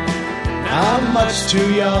cold. I'm much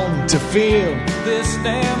too young to feel This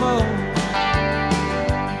damn old.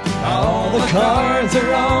 All the cards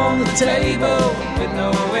are on the table with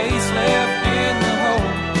no ace left in the hole.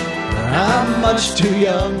 I'm much too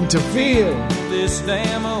young to feel This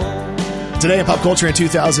damn old. Today in pop culture in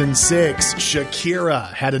 2006,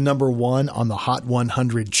 Shakira had a number 1 on the Hot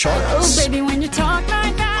 100 charts. Oh, baby, when you talk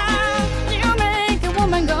like that, you make a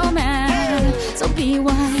woman go mad. So be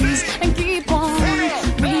wise and keep on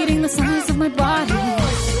reading the signs of my body.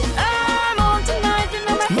 I'm on tonight, you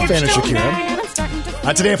know my I'm a fan of hips don't Shakira. lie, and I'm starting to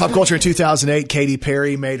Today in pop culture in 2008, Katy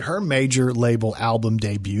Perry made her major label album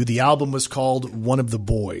debut. The album was called One of the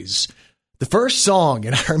Boys. The first song,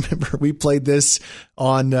 and I remember we played this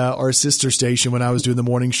on our sister station when I was doing the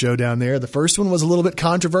morning show down there. The first one was a little bit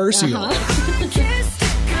controversial. You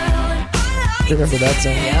remember that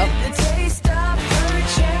song? Yep.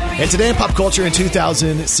 And today in pop culture in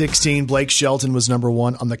 2016, Blake Shelton was number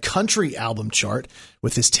 1 on the country album chart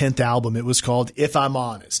with his 10th album. It was called If I'm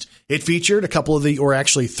Honest. It featured a couple of or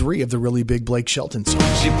actually 3 of the really big Blake Shelton songs.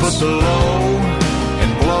 She put the low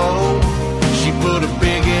and blow. She put a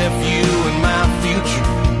big FU in my future.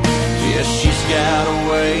 Yes, she's got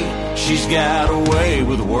a way. She she's got a way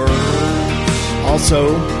with words.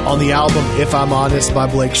 Also on the album If I'm Honest by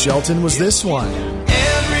Blake Shelton was this one.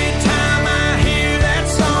 Every time I hear that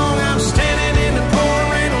song, I'm standing in the pouring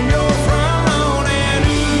rain on your front lawn, and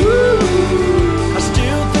ooh, I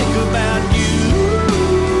still think about you.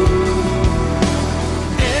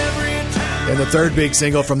 Every time. And the third big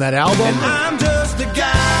single from that album. And I'm just the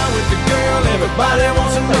guy with the girl everybody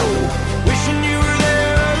wants to know. Wishing you were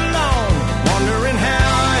there alone, wondering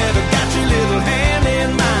how I ever got your little hand in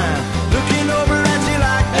mine, looking over at you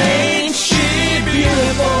like, ain't she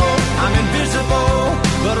beautiful? I'm invisible,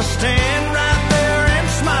 but I'll stand right there and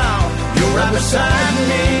smile. You're right beside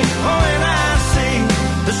me, oh, and I see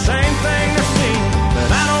the same thing I see, but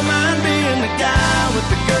I don't mind being the guy with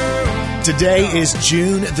the girl. Today is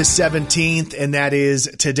June the 17th, and that is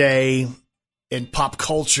today in pop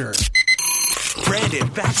culture. Brandon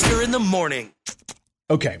Baxter in the morning.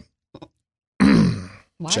 Okay.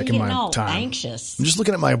 Why Checking are you my getting all time. anxious? I'm just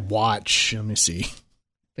looking at my watch. Let me see.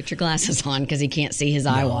 Put your glasses on because he can't see his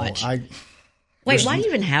iWatch. There's- Why do you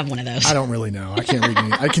even have one of those? I don't really know. I can't read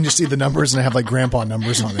any. I can just see the numbers, and I have like grandpa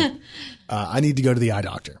numbers on it. I need to go to the eye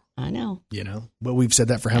doctor. I know. You know, but we've said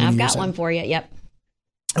that for how many I've years? got one for you. Yep.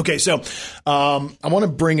 Okay, so I want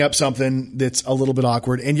to bring up something that's a little bit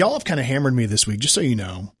awkward, and y'all have kind of hammered me this week, just so you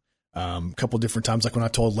know. A couple different times, like when I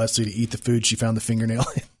told Leslie to eat the food, she found the fingernail.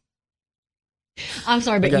 I'm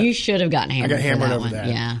sorry, but you should have gotten hammered. I got hammered for over one. that.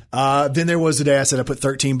 Yeah. Then there was a day I said I put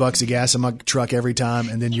 $13 of gas in my truck every time,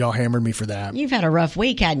 and then y'all hammered me for that. You've had a rough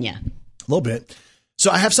week, hadn't you? A little bit. So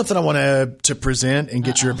I have something I want to present and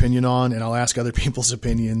get your opinion on, and I'll ask other people's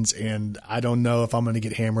opinions, and I don't know if I'm going to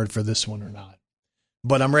get hammered for this one or not,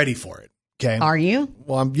 but I'm ready for it. Okay. Are you?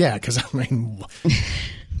 Well, because I mean,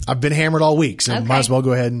 I've been hammered all week, so might as well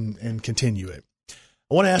go ahead and continue it.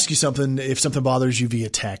 I want to ask you something, if something bothers you via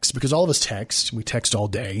text, because all of us text. We text all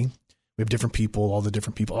day. We have different people, all the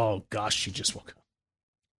different people. Oh, gosh, she just woke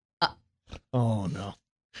up. Oh, no.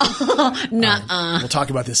 Nuh-uh. We'll talk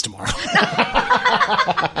about this tomorrow.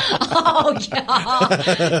 Oh,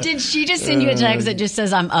 yeah. Did she just send you a text that just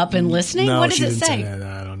says, I'm up and listening? No, what does she it didn't say? say that.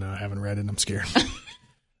 I don't know. I haven't read it. I'm scared.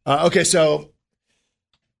 Okay, so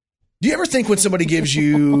do you ever think when somebody gives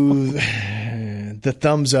you the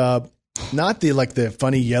thumbs up, not the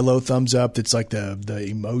funny yellow thumbs up that's like the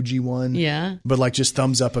emoji one, Yeah. but like just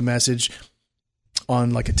thumbs up a message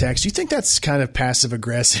on like a text, do you think that's kind of passive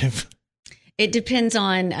aggressive? It depends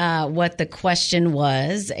on what the question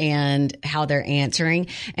was and how they're answering.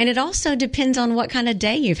 And it also depends on what kind of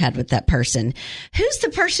day you've had with that person. Who's the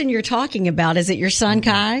person you're talking about? Is it your son,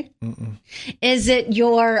 Kai? Mm-mm. Is it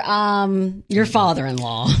your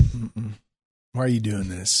father-in-law? Mm-mm. Why are you doing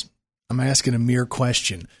this? I'm asking a mere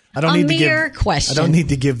question. I don't need to give question. I don't need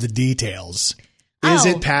to give the details. Is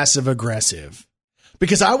it passive aggressive?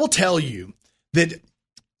 Because I will tell you that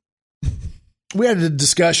we had a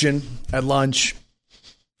discussion at lunch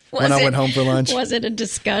when I went home for lunch. Was it a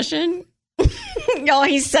discussion? Y'all,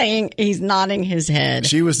 he's nodding his head.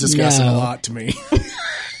 She was discussing a lot to me.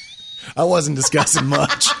 I wasn't discussing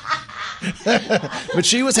much. But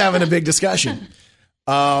she was having a big discussion.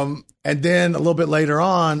 And then a little bit later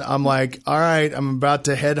on, I'm like, all right, I'm about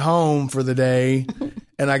to head home for the day.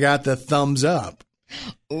 And I got the thumbs up.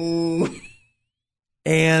 Ooh.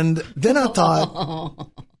 And then I thought,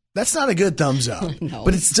 that's not a good thumbs up. No.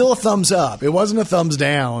 But it's still a thumbs up. It wasn't a thumbs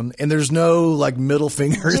down. And there's no like middle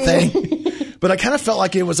finger thing. But I kind of felt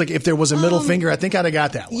like it was like if there was a middle finger, I think I'd have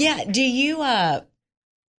got that one. Yeah. Do you, how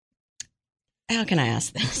can I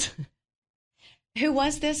ask this? Who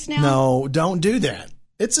was this now? No, don't do that.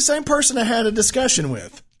 It's the same person I had a discussion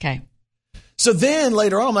with. Okay. So then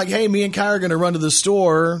later on, I'm like, hey, me and Kai are going to run to the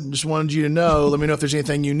store. Just wanted you to know. Let me know if there's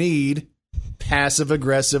anything you need. Passive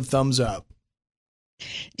aggressive thumbs up.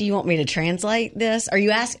 Do you want me to translate this? Are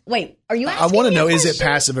you asking? I want to know, is it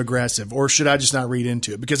passive aggressive or should I just not read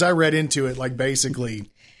into it? Because I read into it like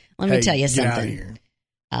basically. Let me tell you get out of something.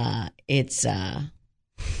 here.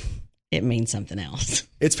 It means something else.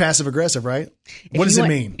 It's passive aggressive, right? What does it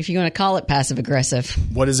mean? If you want to call it passive aggressive,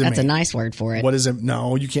 what does it mean? That's a nice word for it. What is it?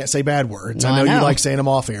 No, you can't say bad words. No, I know I you know. like saying them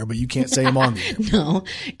off air, but you can't say them on the air. No,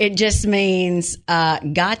 it just means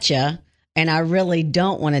gotcha. And I really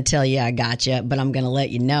don't want to tell you I gotcha, but I'm going to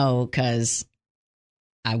let you know because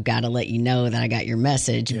I've got to let you know that I got your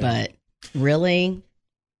message. Yeah. But really,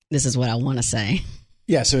 this is what I want to say.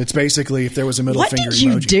 Yeah, so it's basically if there was a middle finger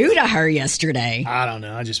emoji. What did you do to her yesterday? I don't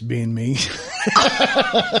know. I just being me.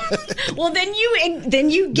 Well, then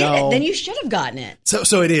you get it. Then you should have gotten it.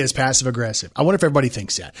 So it is passive aggressive. I wonder if everybody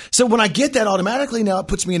thinks that. So when I get that automatically now, it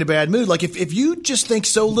puts me in a bad mood. Like if you just think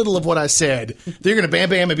so little of what I said, they're going to bam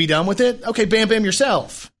bam and be done with it. Okay, bam bam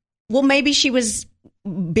yourself. Well, maybe she was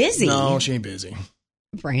busy. No, she ain't busy.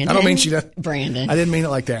 Brandon. I don't mean she does. Brandon. I didn't mean it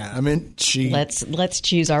like that. I meant she. Let's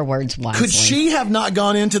choose our words wisely. Could she have not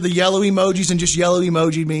gone into the yellow emojis and just yellow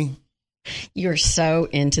emoji'd me? You're so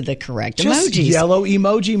into the correct Just emojis. yellow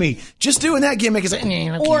emoji me. Just doing that gimmick is like,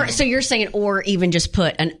 okay. Or so you're saying, or even just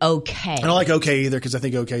put an okay. I don't like okay either because I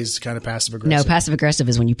think okay is kind of passive aggressive. No, passive aggressive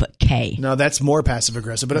is when you put K. No, that's more passive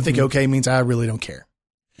aggressive. But I think okay means I really don't care.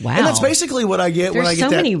 Wow. And that's basically what I get when I get There's so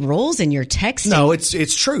that. many rules in your texting. No,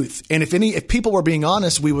 it's truth. And if people were being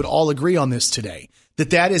honest, we would all agree on this today.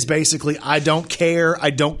 That is basically, I don't care.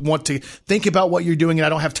 I don't want to think about what you're doing, and I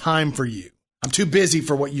don't have time for you. I'm too busy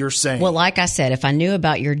for what you're saying. Well, like I said, if I knew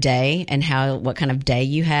about your day and what kind of day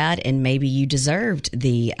you had, and maybe you deserved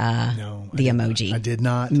the emoji. I did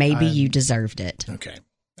not. Maybe you deserved it. Okay.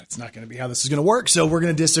 That's not going to be how this is going to work. So we're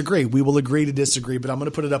going to disagree. We will agree to disagree, but I'm going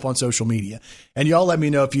to put it up on social media. And y'all let me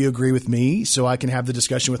know if you agree with me so I can have the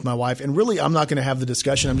discussion with my wife. And really, I'm not going to have the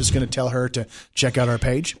discussion. I'm just going to tell her to check out our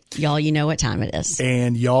page. Y'all, you know what time it is.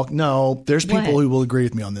 And y'all know there's people What? who will agree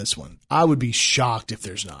with me on this one. I would be shocked if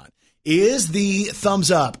there's not. Is the thumbs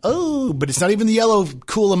up. Oh, but it's not even the yellow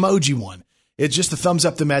cool emoji one. It's just the thumbs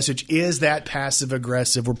up the message. Is that passive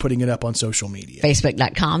aggressive? We're putting it up on social media.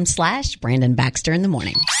 Facebook.com/Brandon Baxter in the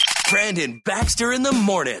morning. Brandon Baxter in the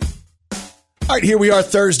morning. All right, here we are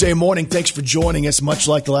Thursday morning. Thanks for joining us. Much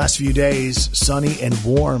like the last few days, sunny and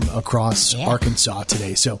warm across Arkansas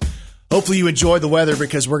today. So hopefully you enjoy the weather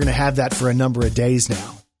because we're going to have that for a number of days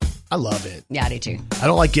now. I love it. Yeah, I do too. I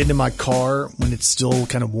don't like getting in my car when it's still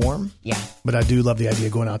kind of warm. Yeah. But I do love the idea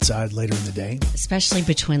of going outside later in the day. Especially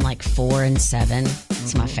between like 4 and 7.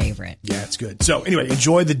 It's my favorite. Yeah, it's good. So anyway,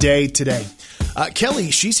 enjoy the day today.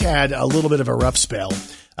 Kelly, she's had a little bit of a rough spell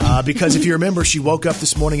because if you remember, she woke up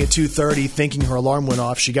this morning at 2:30 thinking her alarm went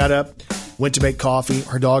off. She got up, went to make coffee.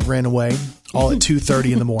 Her dog ran away all at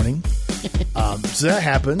 2:30 in the morning. So that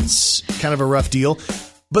happens. Kind of a rough deal.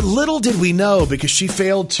 But little did we know, because she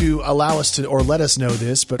failed to allow us to, or let us know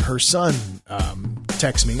this, but her son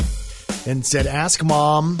texted me and said, ask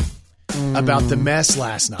Mom about the mess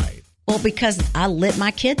last night. Well, because I lit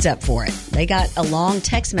my kids up for it. They got a long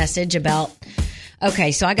text message about,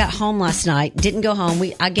 okay, so I got home last night, didn't go home.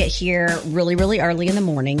 I get here really, really early in the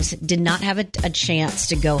mornings, did not have a chance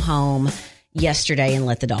to go home yesterday and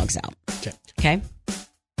let the dogs out. Okay?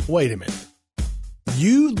 Wait a minute.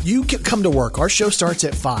 You come to work. Our show starts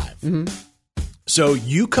at 5. Mm-hmm. So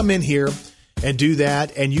you come in here and do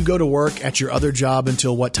that, and you go to work at your other job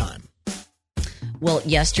until what time? Well,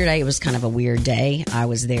 yesterday it was kind of a weird day. I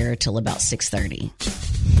was there till about 6:30.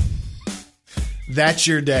 That's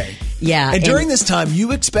your day. Yeah. And during this time,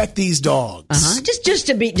 you expect these dogs. Just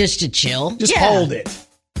to chill. Just hold it.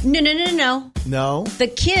 No. No? The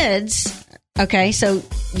kids, okay, so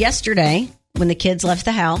yesterday when the kids left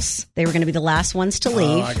the house, they were going to be the last ones to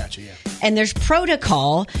leave. Oh, I got you, yeah. And there's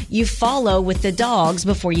protocol you follow with the dogs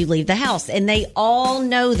before you leave the house. And they all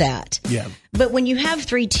know that. Yeah. But when you have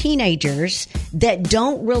 3 teenagers that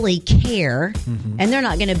don't really care, and they're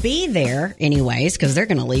not going to be there anyways because they're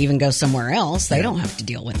going to leave and go somewhere else. They don't have to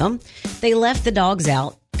deal with them. They left the dogs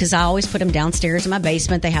out because I always put them downstairs in my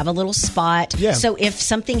basement. They have a little spot. Yeah. So if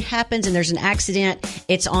something happens and there's an accident,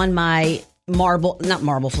 it's on my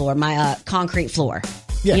my concrete floor.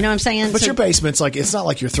 Yeah. You know what I'm saying? But So- your basement's like, it's not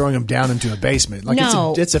like you're throwing them down into a basement. Like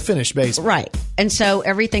No. it's a finished basement. Right. And so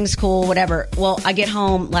everything's cool, whatever. Well, I get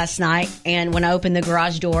home last night, and when I open the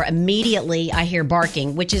garage door, immediately I hear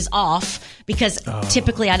barking, which is off because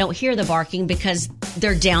typically I don't hear the barking because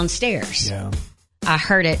they're downstairs. Yeah. I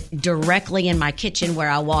heard it directly in my kitchen where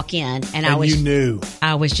I walk in, and you knew.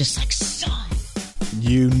 I was just like, son.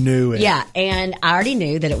 You knew it. Yeah, and I already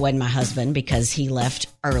knew that it wasn't my husband because he left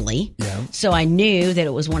early. Yeah. So I knew that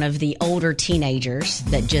it was one of the older teenagers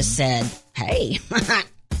that just said, hey,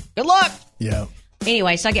 good luck. Yeah.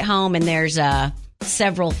 Anyway, so I get home and there's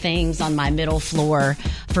several things on my middle floor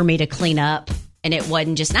for me to clean up. And it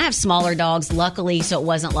wasn't just, and I have smaller dogs, luckily, so it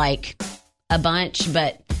wasn't like a bunch,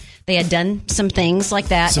 but they had done some things like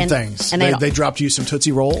that. Things. And They dropped you some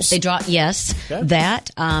Tootsie Rolls? They dropped, yes, Okay.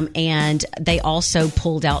 that. And they also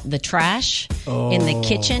pulled out the trash in the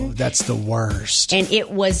kitchen. That's the worst. And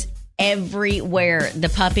it was everywhere. The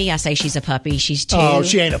puppy, I say she's a puppy. She's 2. Oh,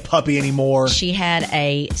 she ain't a puppy anymore. She had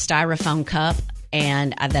a styrofoam cup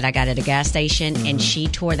and that I got at a gas station, and she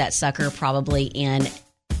tore that sucker probably in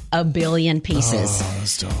a billion pieces. Oh,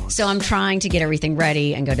 those dogs. So I'm trying to get everything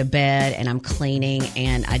ready and go to bed, and I'm cleaning,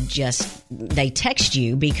 and they text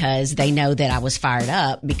you because they know that I was fired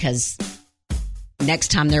up because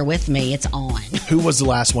next time they're with me, it's on. Who was the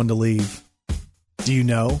last one to leave? Do you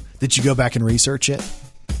know? Did you go back and research it?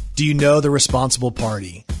 Do you know the responsible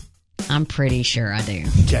party? I'm pretty sure I do.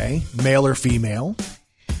 Okay. Male or female?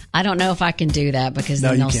 I don't know if I can do that because No,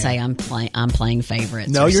 then you they'll can't. say I'm playing favorites.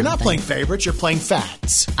 No, or you're not something. playing favorites. You're playing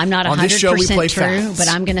facts. I'm not On this show, we play 100% true, facts. but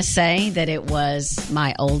I'm going to say that it was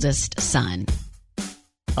my oldest son.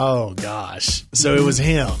 Oh, gosh. So it was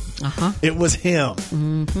him. Uh-huh. It was him.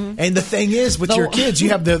 Mm-hmm. And the thing is, with your kids, you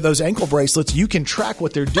have those ankle bracelets. You can track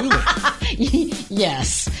what they're doing.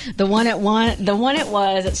 Yes. The one it was,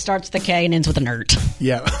 it starts with a K and ends with an ERT.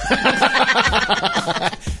 Yeah.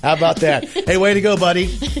 How about that? Hey, way to go,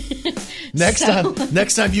 buddy. Next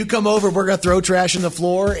time you come over, we're going to throw trash on the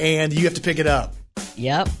floor and you have to pick it up.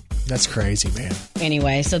 Yep. That's crazy, man.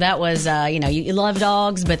 Anyway, so that was, you love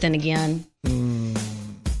dogs, but then again.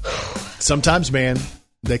 Sometimes, man,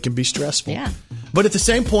 they can be stressful. Yeah. But at the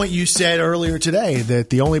same point, you said earlier today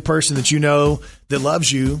that the only person that you know that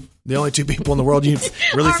loves you, the only two people in the world you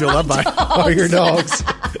really feel loved by are your dogs.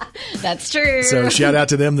 That's true. So shout out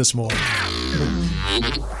to them this morning.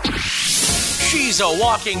 She's a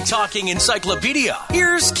walking, talking encyclopedia.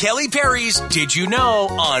 Here's Kelly Perry's Did You Know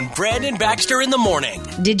on Brandon Baxter in the Morning.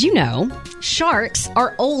 Did you know sharks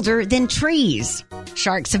are older than trees?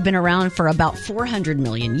 Sharks have been around for about 400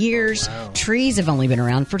 million years. Wow. Trees have only been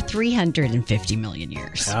around for 350 million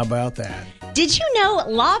years. How about that? Did you know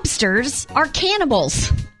lobsters are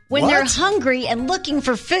cannibals? When they're hungry and looking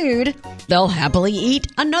for food, they'll happily eat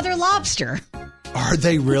another lobster. Are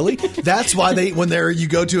they really? That's why you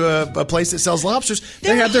go to a place that sells lobsters,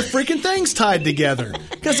 they have their freaking things tied together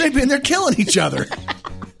because they've been there killing each other.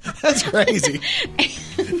 That's crazy.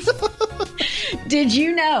 Did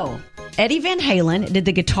you know Eddie Van Halen did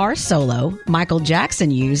the guitar solo Michael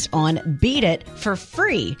Jackson used on Beat It for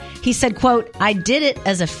free? He said, quote, "I did it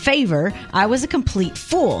as a favor. I was a complete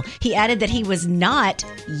fool." He added that he was not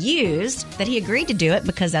used, that he agreed to do it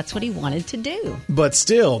because that's what he wanted to do. But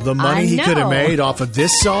still, the money he could have made off of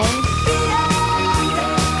this song.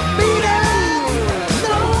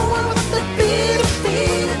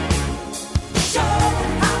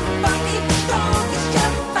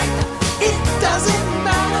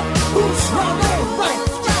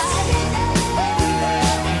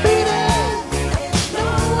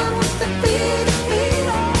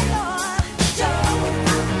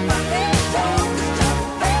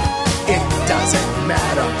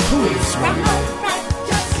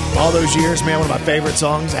 All those years, man, one of my favorite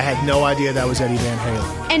songs. I had no idea that was Eddie Van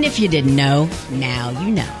Halen. And if you didn't know, now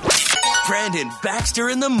you know. Brandon Baxter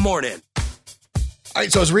in the Morning. All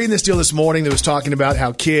right, so I was reading this deal this morning that was talking about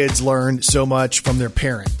how kids learn so much from their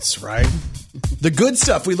parents, right? The good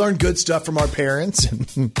stuff. We learn good stuff from our parents.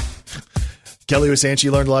 Kelly was saying she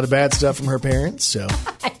learned a lot of bad stuff from her parents. So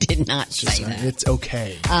I did not say that. It's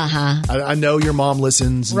okay. Uh-huh. I know your mom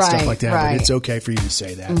listens and stuff like that, but it's okay for you to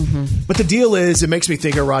say that. Mm-hmm. But the deal is, it makes me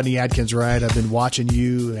think of Rodney Adkins, right? I've been watching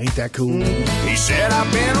you. Ain't that cool? He said,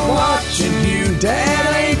 I've been watching you,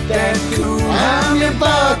 Dad, ain't that cool? I'm your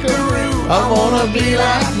buckaroo. I want to be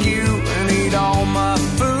like you and eat all my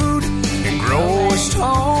food and grow as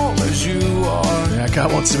tall as you are. Yeah,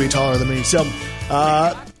 God wants to be taller than me. So,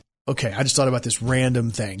 okay, I just thought about this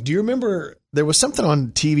random thing. Do you remember there was something on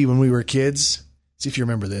TV when we were kids? See if you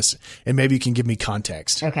remember this, and maybe you can give me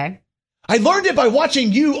context. Okay. I learned it by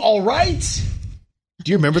watching you, all right?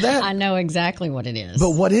 Do you remember that? I know exactly what it is.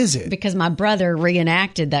 But what is it? Because my brother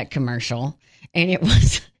reenacted that commercial, and it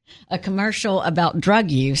was a commercial about drug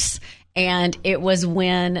use. And it was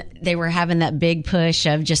when they were having that big push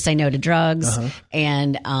of just say no to drugs. Uh-huh.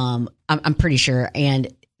 And I'm pretty sure.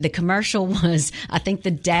 And the commercial was, I think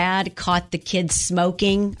the dad caught the kid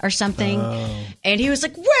smoking or something. Oh. And he was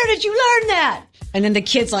like, "Where did you learn that?" And then the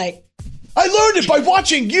kid's like, "I learned it by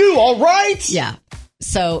watching you, all right?" Yeah.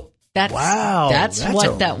 So that's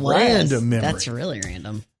what that was. Random memory. That's really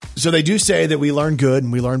random. So they do say that we learn good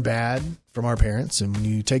and we learn bad from our parents. And when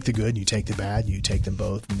you take the good, you take the bad, you take them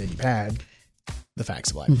both, and then you pad the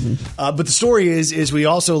facts of life. Mm-hmm. But the story is we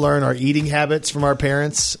also learn our eating habits from our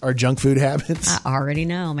parents, our junk food habits. I already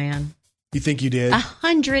know, man. You think you did?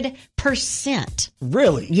 100%.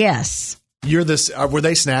 Really? Yes. You're this. Were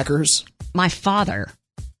they snackers? My father.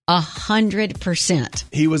 100%.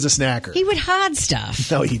 He was a snacker. He would hide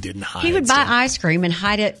stuff. No, he didn't hide. He would buy ice cream and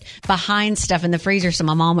hide it behind stuff in the freezer so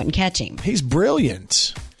my mom wouldn't catch him. He's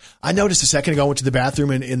brilliant. I noticed a second ago, I went to the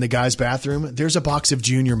bathroom, and in the guy's bathroom, there's a box of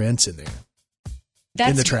Junior Mints in there.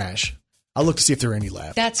 In the trash. I'll look to see if there are any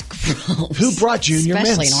left. That's gross. Who brought Junior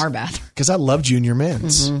Mints? Especially in our bathroom. Because I love Junior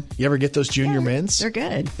Mints. Mm-hmm. You ever get those Junior Mints? They're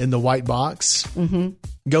good. In the white box? Mm-hmm.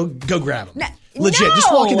 Go grab them. Legit.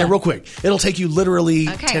 Just walk in there real quick. It'll take you literally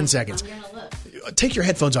 10 seconds. Take your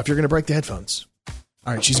headphones off. You're going to break the headphones.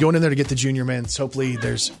 All right. She's going in there to get the Junior Mints. Hopefully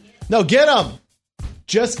there's... No, get them.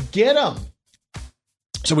 Just get them.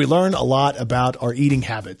 So we learn a lot about our eating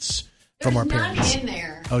habits from our parents. In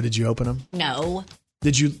there. Oh, did you open them? No.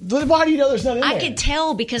 Did you? Why do you know there's none in there? I could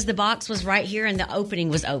tell because the box was right here and the opening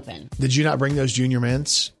was open. Did you not bring those Junior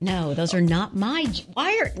Mints? No, those are not my.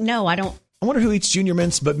 No, I don't. I wonder who eats Junior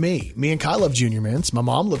Mints but me. Me and Kai love Junior Mints. My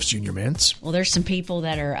mom loves Junior Mints. Well, there's some people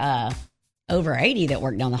that are over 80 that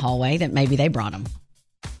work down the hallway that maybe they brought them.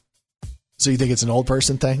 So you think it's an old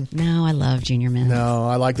person thing? No, I love Junior Mints. No,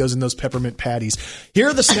 I like those in those peppermint patties. Here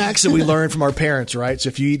are the snacks that we learned from our parents, right? So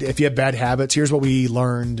if you have bad habits, here's what we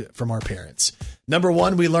learned from our parents. Number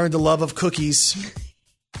one, we learned the love of cookies.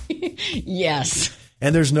 Yes.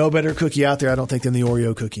 And there's no better cookie out there, I don't think, than the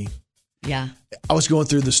Oreo cookie. Yeah. I was going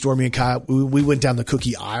through the store, me and Kai, we went down the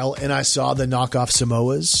cookie aisle, and I saw the knockoff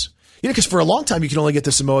Samoas. You know, because for a long time, you could only get the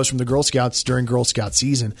Samoas from the Girl Scouts during Girl Scout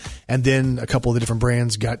season. And then a couple of the different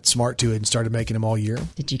brands got smart to it and started making them all year.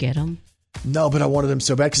 Did you get them? No, but I wanted them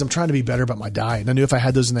so bad because I'm trying to be better about my diet. And I knew if I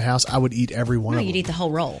had those in the house, I would eat every one of them. You'd eat the whole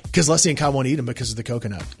roll. Because Leslie and Kai won't eat them because of the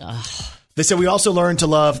coconut. Ugh. They said we also learned to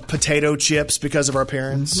love potato chips because of our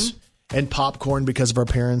parents, and popcorn because of our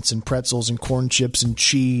parents, and pretzels and corn chips and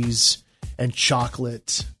cheese and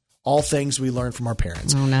chocolate. All things we learned from our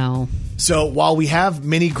parents. Oh, no. So while we have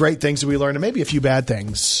many great things that we learned and maybe a few bad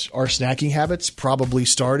things, our snacking habits probably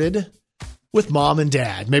started with mom and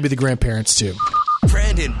dad, maybe the grandparents too.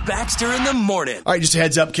 Brandon Baxter in the morning. All right, just a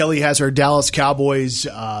heads up. Kelly has her Dallas Cowboys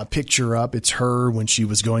picture up. It's her when she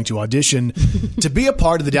was going to audition to be a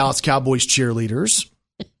part of the Dallas Cowboys cheerleaders.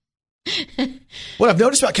 What I've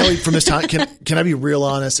noticed about Kelly from this time, can I be real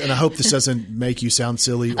honest? And I hope this doesn't make you sound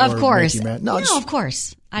silly or of course. make you mad. No, of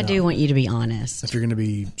course. I do want you to be honest. If you're going to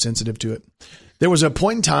be sensitive to it. There was a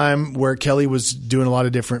point in time where Kelly was doing a lot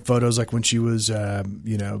of different photos, like when she was, how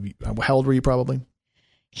old were you probably?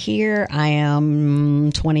 Here I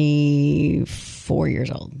am 24 years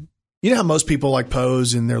old. You know how most people like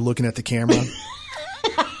pose and they're looking at the camera?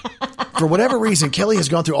 For whatever reason, Kelly has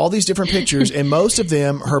gone through all these different pictures, and most of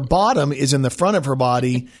them, her bottom is in the front of her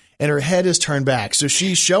body and her head is turned back. So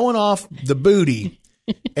she's showing off the booty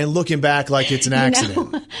and looking back like it's an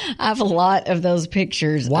accident. I have a lot of those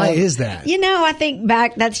pictures. Why is that? I think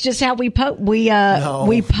back, that's just how we pose. We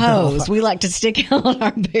pose. We like to stick out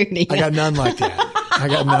our booty. I got none like that.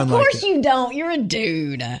 Of course you don't. You're a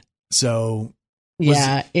dude. So... Was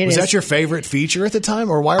that your favorite feature at the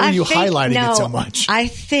time, or why were you highlighting it so much? I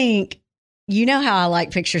think, you know how I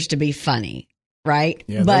like pictures to be funny, right?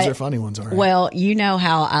 Yeah, those are funny ones, all right. Well, you know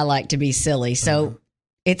how I like to be silly. So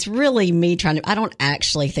it's really me I don't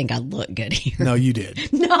actually think I look good here. No, you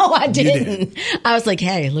did. No, I didn't. I was like,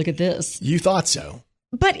 hey, look at this. You thought so.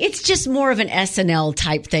 But it's just more of an SNL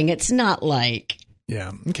type thing. It's not like.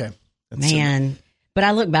 Yeah, okay. That's man. But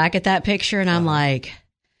I look back at that picture and I'm like.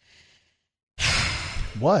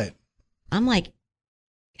 What? I'm like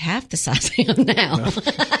half the size I am now.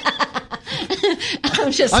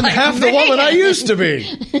 I'm half the woman I used to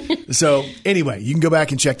be. So anyway, you can go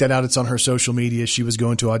back and check that out. It's on her social media. She was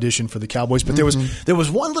going to audition for the Cowboys, but there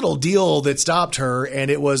was one little deal that stopped her,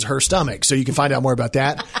 and it was her stomach. So you can find out more about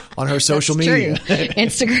that on her social media.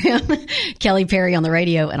 Instagram, Kelly Perry on the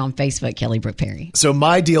radio, and on Facebook, Kelly Brooke Perry. So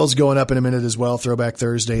my deal's going up in a minute as well. Throwback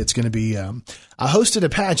Thursday. It's going to be. I hosted a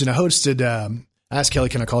pageant. I asked Kelly,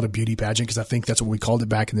 can I call it a beauty pageant? Because I think that's what we called it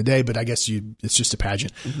back in the day, but I guess it's just a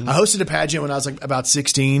pageant. I hosted a pageant when I was like about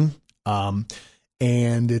 16, and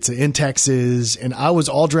it's in Texas, and I was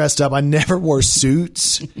all dressed up. I never wore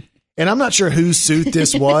suits, and I'm not sure whose suit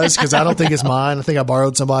this was because I don't think it's mine. I think I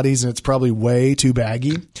borrowed somebody's, and it's probably way too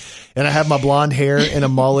baggy. And I have my blonde hair and a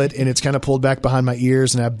mullet, and it's kind of pulled back behind my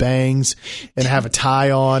ears, and I have bangs, and I have a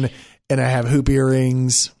tie on. And I have hoop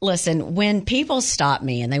earrings. Listen, when people stop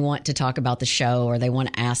me and they want to talk about the show or they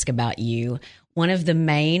want to ask about you, one of the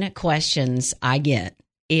main questions I get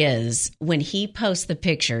is when he posts the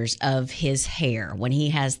pictures of his hair, when he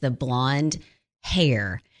has the blonde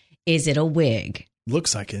hair, is it a wig?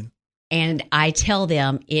 Looks like it. And I tell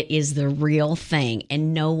them it is the real thing,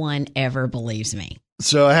 and no one ever believes me.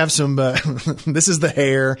 So I have some, this is the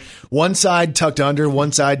hair. One side tucked under,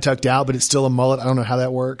 one side tucked out, but it's still a mullet. I don't know how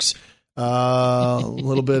that works. A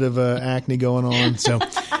little bit of acne going on. So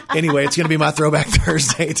anyway, it's going to be my Throwback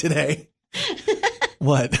Thursday today.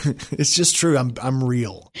 What? It's just true. I'm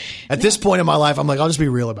real. At this point in my life, I'm like, I'll just be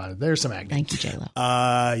real about it. There's some acne. Thank you, J-Lo.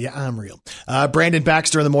 Yeah, I'm real. Brandon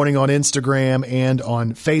Baxter in the morning on Instagram and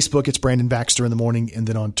on Facebook. It's Brandon Baxter in the morning. And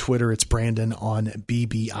then on Twitter, it's Brandon on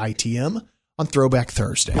BBITM on Throwback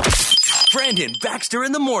Thursday. Brandon Baxter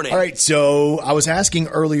in the morning. All right. So I was asking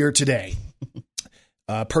earlier today,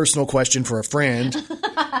 Personal question for a friend.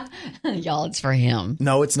 Y'all, it's for him.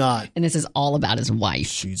 No, it's not. And this is all about his wife.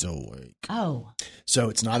 She's awake. Oh. So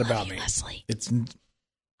it's not about me. Leslie. It's.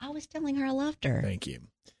 I was telling her I loved her. Thank you.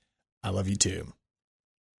 I love you too.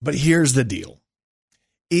 But here's the deal.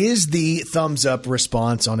 Is the thumbs up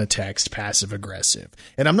response on a text passive aggressive?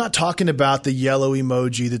 And I'm not talking about the yellow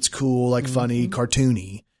emoji that's cool, like funny,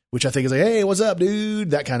 cartoony, which I think is like, hey, what's up,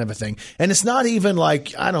 dude? That kind of a thing. And it's not even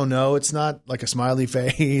like, I don't know, it's not like a smiley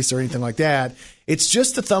face or anything like that. It's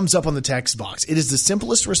just the thumbs up on the text box. It is the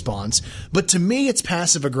simplest response, but to me, it's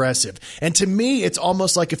passive aggressive. And to me, it's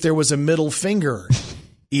almost like if there was a middle finger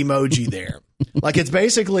emoji there. Like it's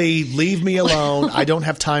basically, leave me alone. I don't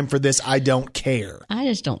have time for this. I don't care. I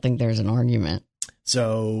just don't think there's an argument.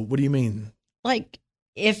 So what do you mean? Like,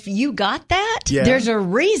 if you got that, Yeah. there's a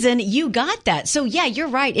reason you got that. So yeah, you're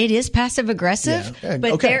right. It is passive aggressive, Yeah.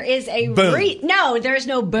 but Okay. there is a Boom. no, there's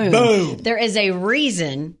no boom. Boom. There is a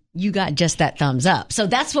reason you got just that thumbs up. So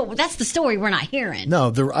that's the story we're not hearing.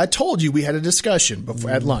 No, I told you we had a discussion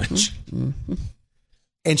before at lunch.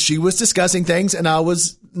 And she was discussing things and I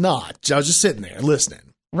was not. I was just sitting there listening.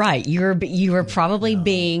 Right. You were probably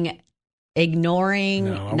being ignoring,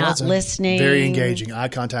 No, I not wasn't. listening. Very engaging, eye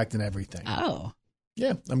contact and everything. Oh.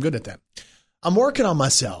 Yeah, I'm good at that. I'm working on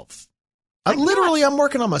myself. I'm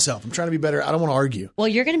working on myself. I'm trying to be better. I don't want to argue. Well,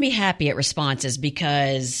 you're going to be happy at responses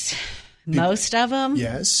because most of them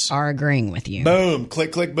are agreeing with you. Boom,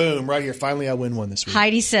 click, click, boom. Right here. Finally, I win one this week.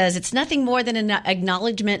 Heidi says it's nothing more than an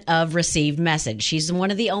acknowledgement of received message. She's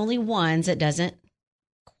one of the only ones that doesn't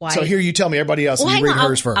quite. So here you tell me everybody else and you read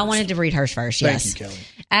hers first. I wanted to read hers first, yes. Thank you, Kelly.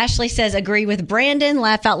 Ashley says, agree with Brandon.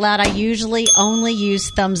 Laugh out loud. I usually only use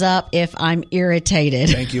thumbs up if I'm irritated.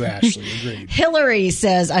 Thank you, Ashley. Agreed. Hillary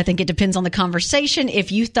says, I think it depends on the conversation.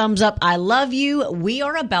 If you thumbs up, I love you. We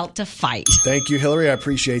are about to fight. Thank you, Hillary. I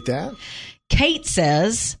appreciate that. Kate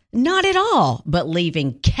says, not at all, but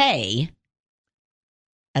leaving K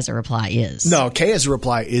as a reply is. No, K as a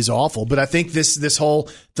reply is awful, but I think this whole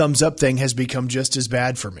thumbs up thing has become just as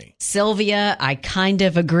bad for me. Sylvia, I kind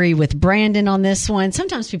of agree with Brandon on this one.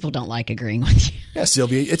 Sometimes people don't like agreeing with you. Yeah,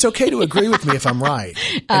 Sylvia, it's okay to agree with me if I'm right.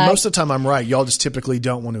 And most of the time I'm right. Y'all just typically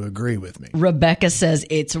don't want to agree with me. Rebecca says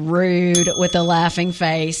it's rude with a laughing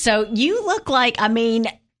face. So you look like,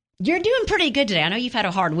 you're doing pretty good today. I know you've had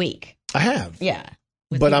a hard week. I have. Yeah.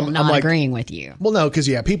 But I'm not like, agreeing with you. Well, no, because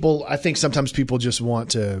I think sometimes people just want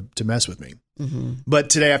to mess with me. Mm-hmm. But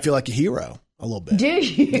today I feel like a hero a little bit. Do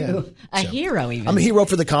you? Yeah. A hero even? I'm a hero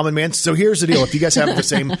for the common man. So here's the deal. If you guys have the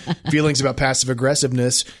same feelings about passive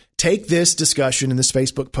aggressiveness, take this discussion in this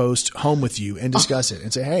Facebook post home with you and discuss it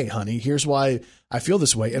and say, hey, honey, here's why I feel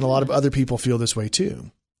this way. And a lot of other people feel this way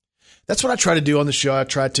too. That's what I try to do on the show. I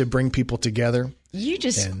try to bring people together.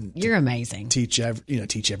 You're amazing. Teach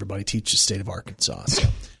everybody, teach the state of Arkansas. So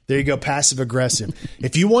there you go. Passive aggressive.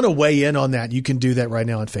 If you want to weigh in on that, you can do that right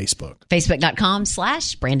now on Facebook.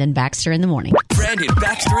 Facebook.com/Brandon Baxter in the morning. Brandon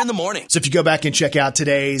Baxter in the morning. So if you go back and check out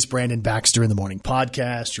today's Brandon Baxter in the morning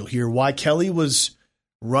podcast, you'll hear why Kelly was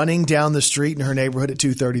running down the street in her neighborhood at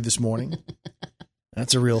 2:30 this morning.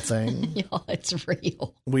 That's a real thing. Yeah, it's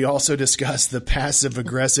real. We also discussed the passive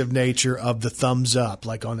aggressive nature of the thumbs up,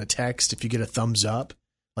 like on a text. If you get a thumbs up,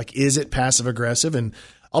 like, is it passive aggressive? And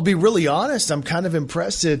I'll be really honest. I'm kind of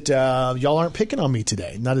impressed that y'all aren't picking on me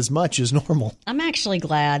today. Not as much as normal. I'm actually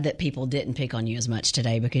glad that people didn't pick on you as much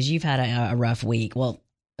today because you've had a rough week. Well,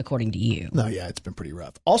 according to you. No, yeah, it's been pretty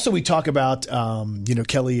rough. Also, we talk about,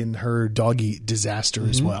 Kelly and her doggy disaster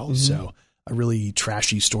as well. Mm-hmm. So a really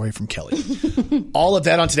trashy story from Kelly. All of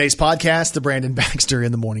that on today's podcast, the Brandon Baxter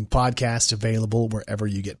in the Morning podcast, available wherever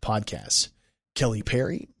you get podcasts. Kelly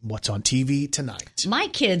Perry, what's on TV tonight? My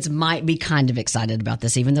kids might be kind of excited about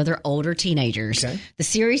this, even though they're older teenagers. Okay. The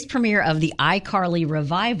series premiere of the iCarly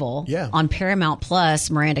revival on Paramount Plus,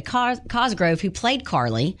 Miranda Cosgrove, who played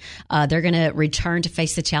Carly, they're going to return to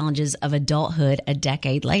face the challenges of adulthood a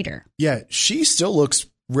decade later. Yeah, she still looks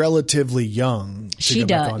relatively young. She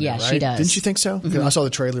does. Yeah, right? she does. Didn't you think so? Mm-hmm. I saw the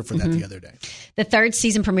trailer for that the other day. The third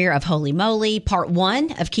season premiere of Holy Moly, part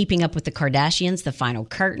 1 of Keeping Up with the Kardashians, the final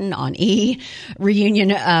curtain on E.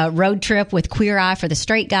 Reunion road trip with Queer Eye for the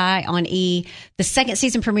Straight Guy on E. The second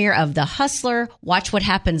season premiere of The Hustler, Watch What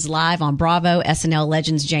Happens Live on Bravo, SNL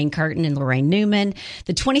legends Jane Curtin and Lorraine Newman.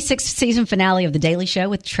 The 26th season finale of The Daily Show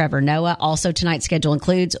with Trevor Noah. Also tonight's schedule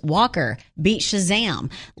includes Walker, Beat Shazam,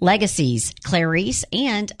 Legacies, Clarice,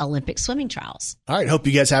 and Olympic swimming trials. All right. Hope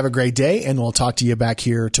you guys have a great day, and we'll talk to you back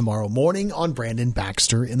here tomorrow morning on Brandon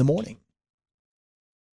Baxter in the Morning.